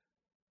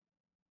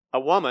a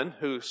woman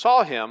who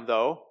saw him,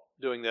 though,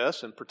 doing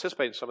this and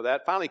participating in some of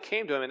that, finally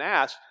came to him and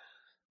asked,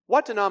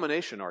 "What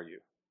denomination are you?"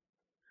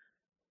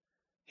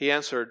 He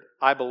answered,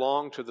 "I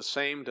belong to the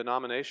same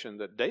denomination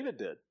that David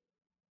did."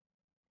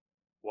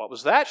 "What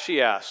was that?"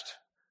 she asked.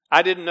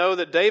 "I didn't know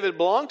that David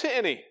belonged to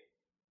any."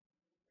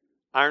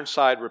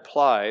 Ironside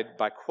replied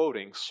by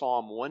quoting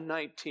Psalm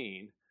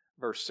 119,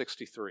 verse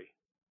 63.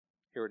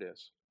 Here it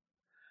is.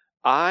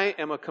 "I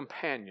am a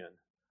companion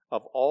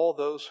of all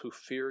those who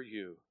fear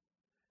you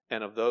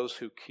and of those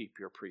who keep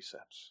your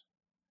precepts."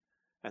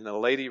 And the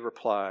lady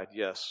replied,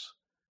 "Yes,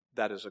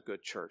 that is a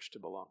good church to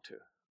belong to.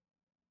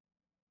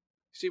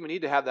 See, we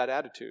need to have that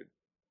attitude.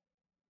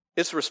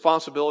 It's the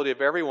responsibility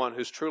of everyone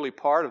who's truly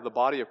part of the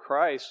body of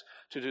Christ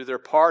to do their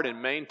part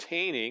in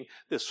maintaining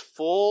this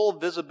full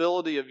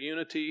visibility of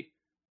unity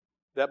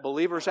that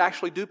believers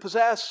actually do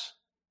possess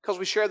because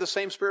we share the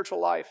same spiritual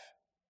life.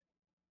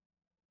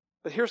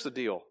 But here's the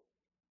deal.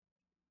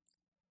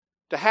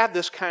 To have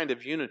this kind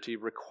of unity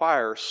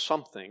requires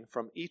something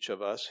from each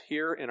of us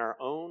here in our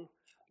own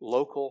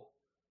local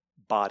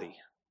body.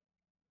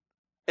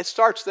 It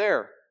starts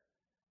there,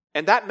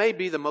 and that may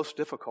be the most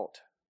difficult.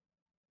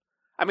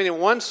 I mean, in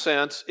one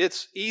sense,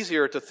 it's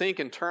easier to think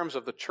in terms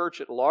of the church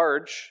at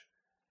large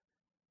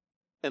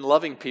and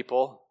loving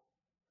people,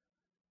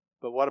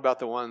 but what about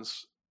the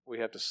ones we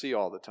have to see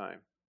all the time?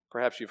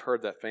 Perhaps you've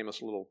heard that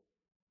famous little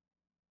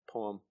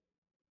poem.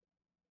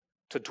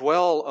 To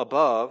dwell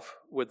above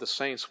with the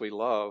saints we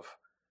love,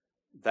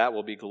 that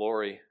will be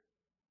glory.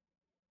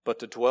 But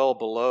to dwell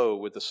below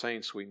with the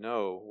saints we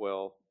know,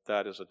 well,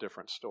 that is a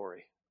different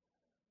story.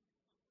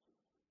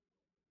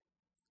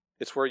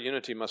 It's where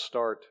unity must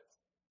start.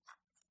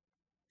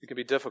 It can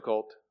be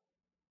difficult,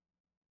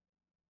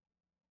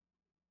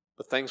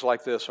 but things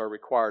like this are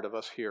required of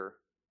us here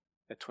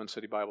at Twin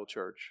City Bible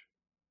Church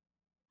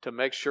to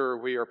make sure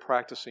we are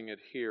practicing it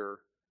here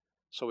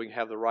so we can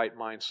have the right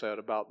mindset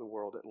about the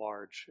world at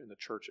large and the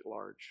church at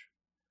large.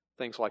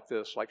 Things like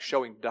this, like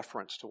showing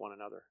deference to one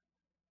another.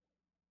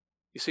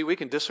 You see, we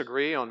can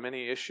disagree on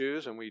many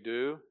issues, and we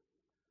do,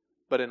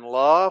 but in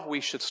love, we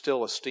should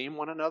still esteem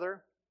one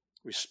another,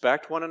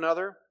 respect one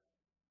another,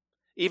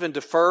 even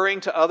deferring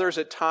to others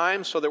at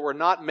times so that we're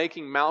not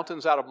making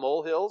mountains out of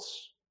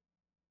molehills.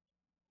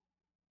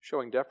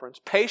 Showing deference.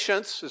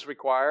 Patience is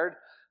required.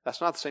 That's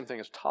not the same thing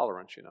as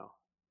tolerance, you know.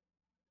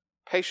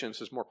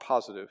 Patience is more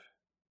positive.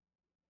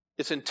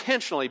 It's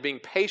intentionally being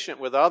patient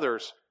with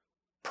others,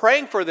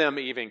 praying for them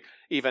even,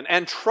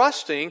 and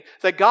trusting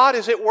that God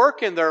is at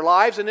work in their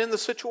lives and in the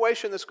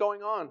situation that's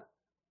going on.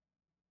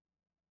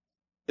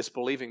 It's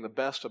believing the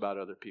best about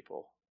other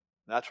people.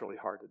 That's really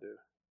hard to do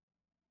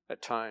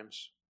at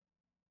times.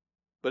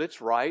 But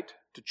it's right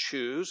to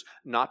choose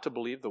not to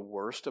believe the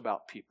worst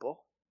about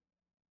people.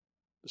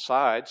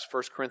 Besides,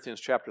 1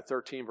 Corinthians chapter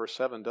 13, verse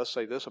 7 does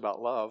say this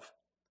about love.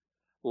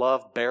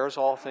 Love bears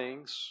all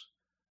things,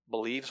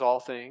 believes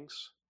all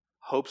things,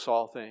 hopes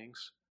all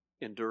things,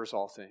 endures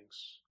all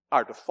things.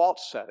 Our default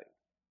setting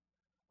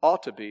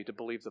ought to be to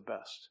believe the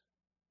best.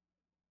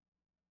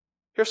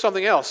 Here's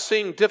something else.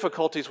 Seeing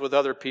difficulties with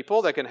other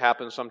people that can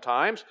happen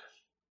sometimes.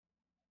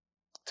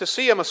 To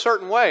see them a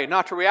certain way,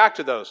 not to react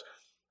to those.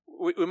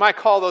 We might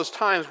call those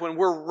times when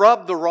we're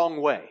rubbed the wrong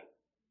way.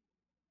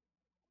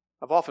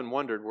 I've often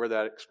wondered where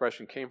that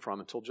expression came from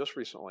until just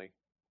recently.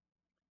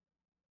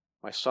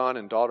 My son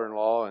and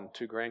daughter-in-law and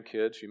 2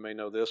 grandkids, you may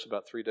know this,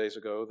 about 3 days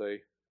ago,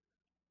 they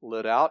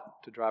lit out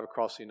to drive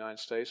across the United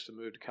States to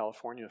move to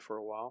California for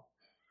a while.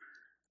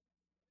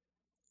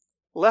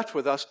 Left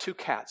with us 2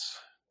 cats.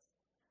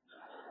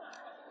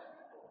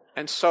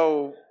 And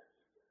so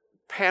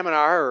Pam and I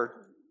are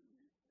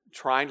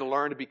trying to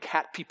learn to be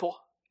cat people.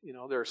 You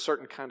know, they're a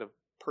certain kind of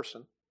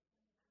person.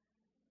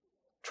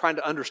 Trying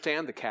to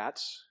understand the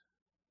cats.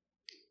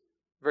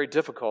 Very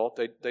difficult.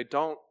 They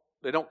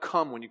don't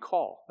come when you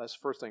call. That's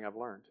the first thing I've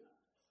learned.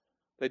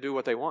 They do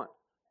what they want.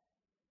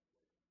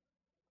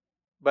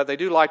 But they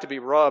do like to be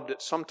rubbed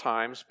at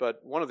sometimes,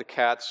 but one of the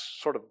cats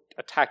sort of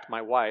attacked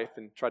my wife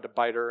and tried to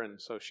bite her, and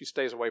so she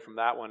stays away from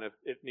that one. If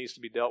it needs to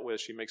be dealt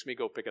with, she makes me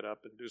go pick it up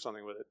and do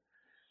something with it.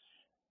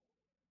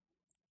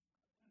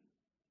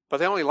 But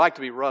they only like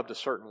to be rubbed a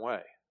certain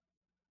way.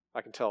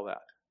 I can tell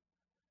that.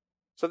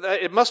 So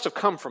it must have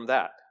come from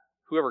that,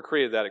 whoever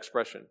created that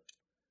expression,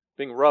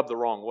 being rubbed the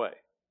wrong way.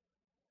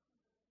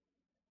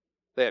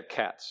 They had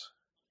cats.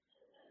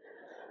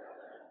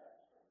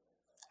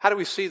 How do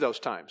we see those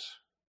times?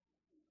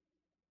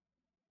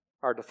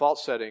 Our default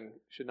setting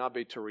should not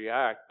be to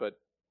react, but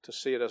to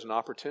see it as an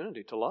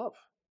opportunity to love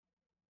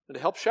and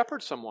to help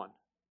shepherd someone.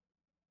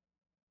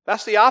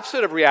 That's the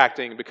opposite of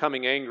reacting,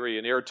 becoming angry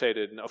and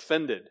irritated and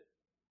offended,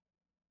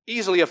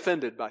 easily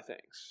offended by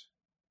things.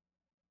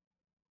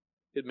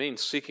 It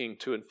means seeking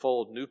to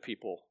enfold new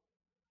people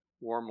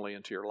warmly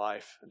into your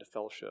life and to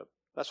fellowship.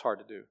 That's hard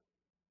to do.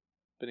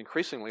 Been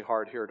increasingly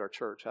hard here at our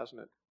church,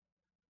 hasn't it?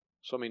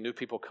 So many new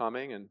people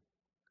coming, and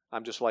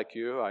I'm just like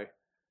you. I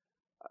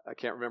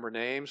can't remember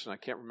names, and I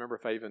can't remember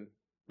if I even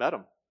met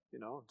them, you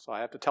know. So I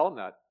have to tell them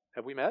that.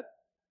 Have we met?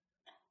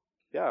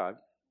 Yeah,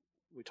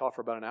 we talked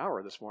for about an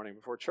hour this morning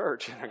before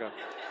church. And I go,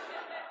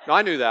 no,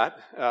 I knew that.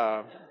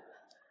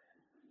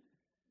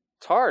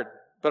 It's hard,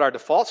 but our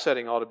default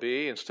setting ought to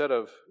be, instead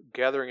of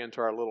gathering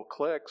into our little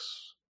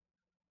cliques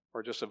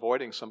or just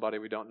avoiding somebody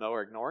we don't know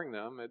or ignoring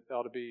them, it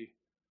ought to be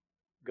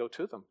go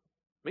to them,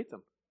 meet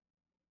them.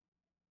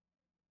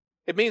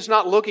 It means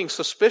not looking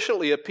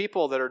suspiciously at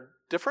people that are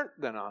different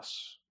than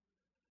us,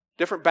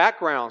 different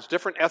backgrounds,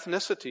 different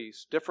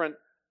ethnicities, different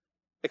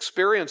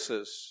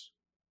experiences,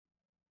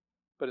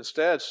 but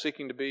instead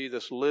seeking to be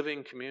this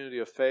living community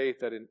of faith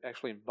that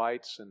actually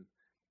invites and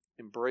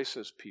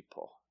embraces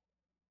people.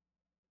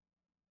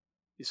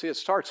 You see, it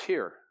starts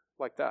here,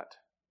 like that.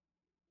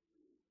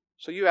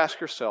 So you ask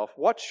yourself,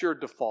 what's your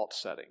default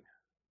setting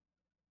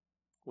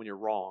when you're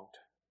wronged,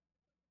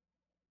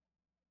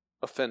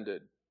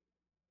 offended?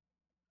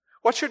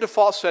 What's your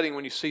default setting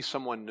when you see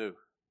someone new?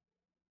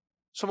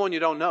 Someone you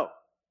don't know?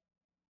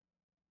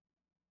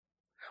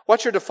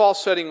 What's your default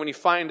setting when you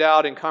find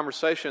out in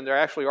conversation there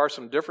actually are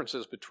some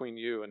differences between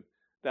you and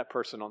that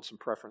person on some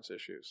preference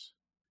issues?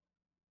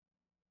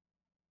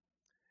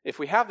 If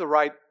we have the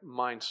right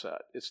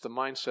mindset, it's the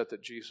mindset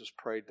that Jesus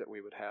prayed that we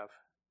would have,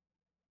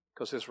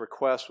 because his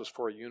request was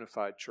for a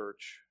unified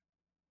church.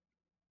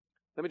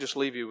 Let me just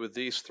leave you with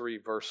these 3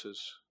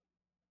 verses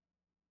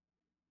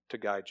to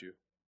guide you.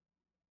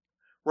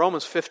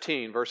 Romans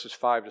 15, verses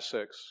 5 to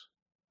 6.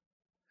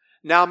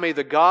 Now may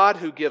the God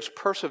who gives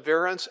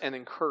perseverance and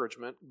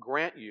encouragement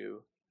grant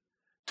you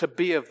to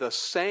be of the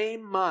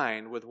same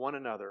mind with one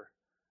another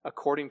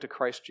according to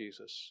Christ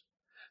Jesus,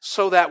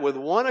 so that with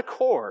one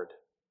accord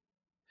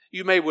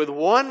you may with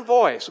one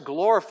voice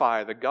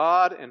glorify the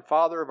God and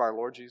Father of our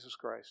Lord Jesus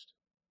Christ.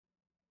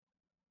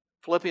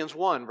 Philippians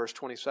 1, verse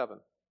 27.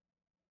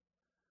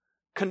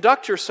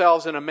 Conduct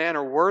yourselves in a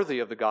manner worthy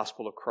of the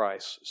gospel of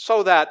Christ,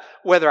 so that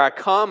whether I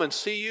come and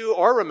see you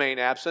or remain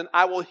absent,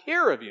 I will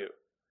hear of you,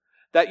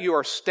 that you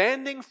are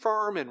standing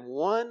firm in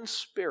one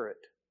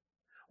spirit,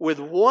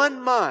 with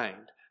one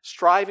mind,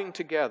 striving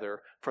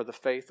together for the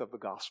faith of the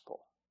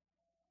gospel.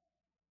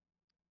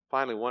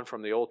 Finally, one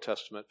from the Old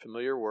Testament,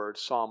 familiar word,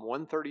 Psalm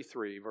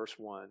 133, verse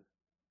 1.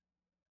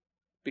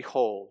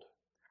 Behold,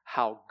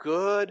 how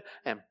good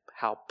and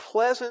how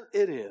pleasant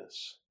it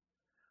is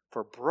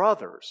for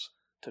brothers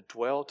to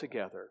dwell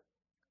together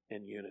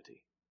in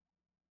unity.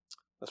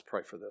 Let's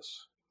pray for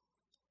this.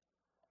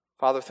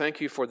 Father, thank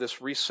you for this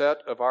reset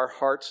of our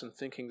hearts and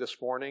thinking this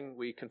morning.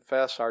 We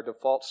confess our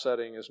default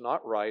setting is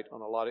not right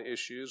on a lot of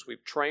issues.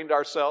 We've trained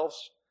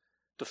ourselves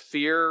to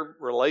fear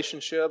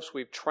relationships.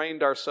 We've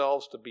trained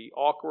ourselves to be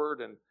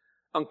awkward and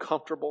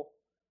uncomfortable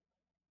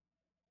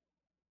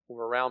when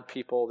we're around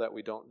people that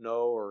we don't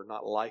know or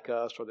not like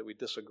us or that we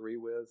disagree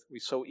with. We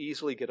so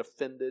easily get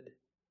offended,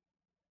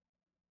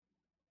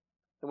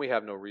 and we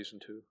have no reason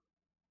to.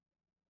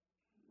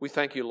 We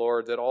thank you,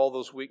 Lord, that all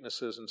those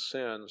weaknesses and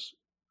sins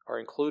are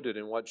included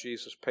in what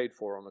Jesus paid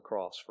for on the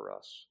cross for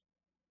us.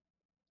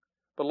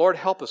 But Lord,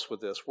 help us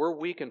with this. We're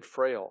weak and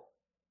frail.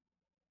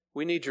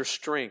 We need your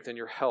strength and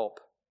your help.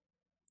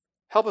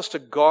 Help us to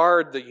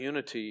guard the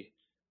unity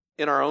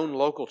in our own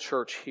local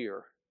church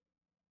here,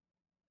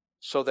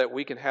 so that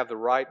we can have the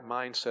right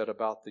mindset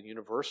about the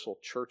universal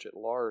church at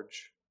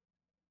large.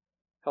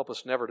 Help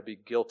us never to be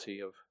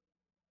guilty of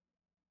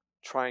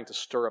trying to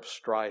stir up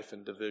strife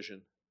and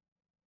division.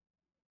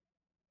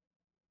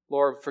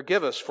 Lord,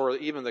 forgive us for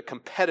even the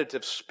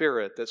competitive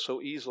spirit that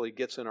so easily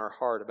gets in our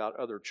heart about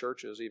other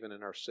churches, even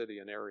in our city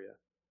and area.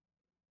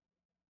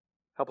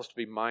 Help us to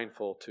be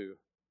mindful to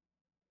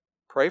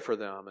pray for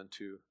them and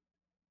to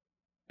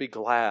be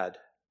glad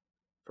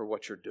for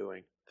what you're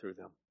doing through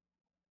them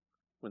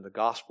when the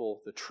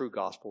gospel, the true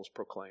gospel, is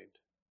proclaimed.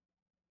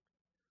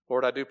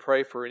 Lord, I do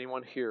pray for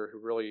anyone here who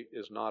really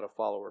is not a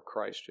follower of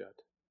Christ yet.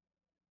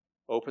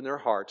 Open their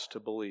hearts to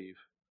believe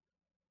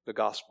the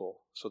gospel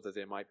so that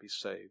they might be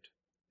saved.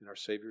 In our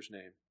Savior's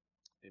name,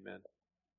 amen.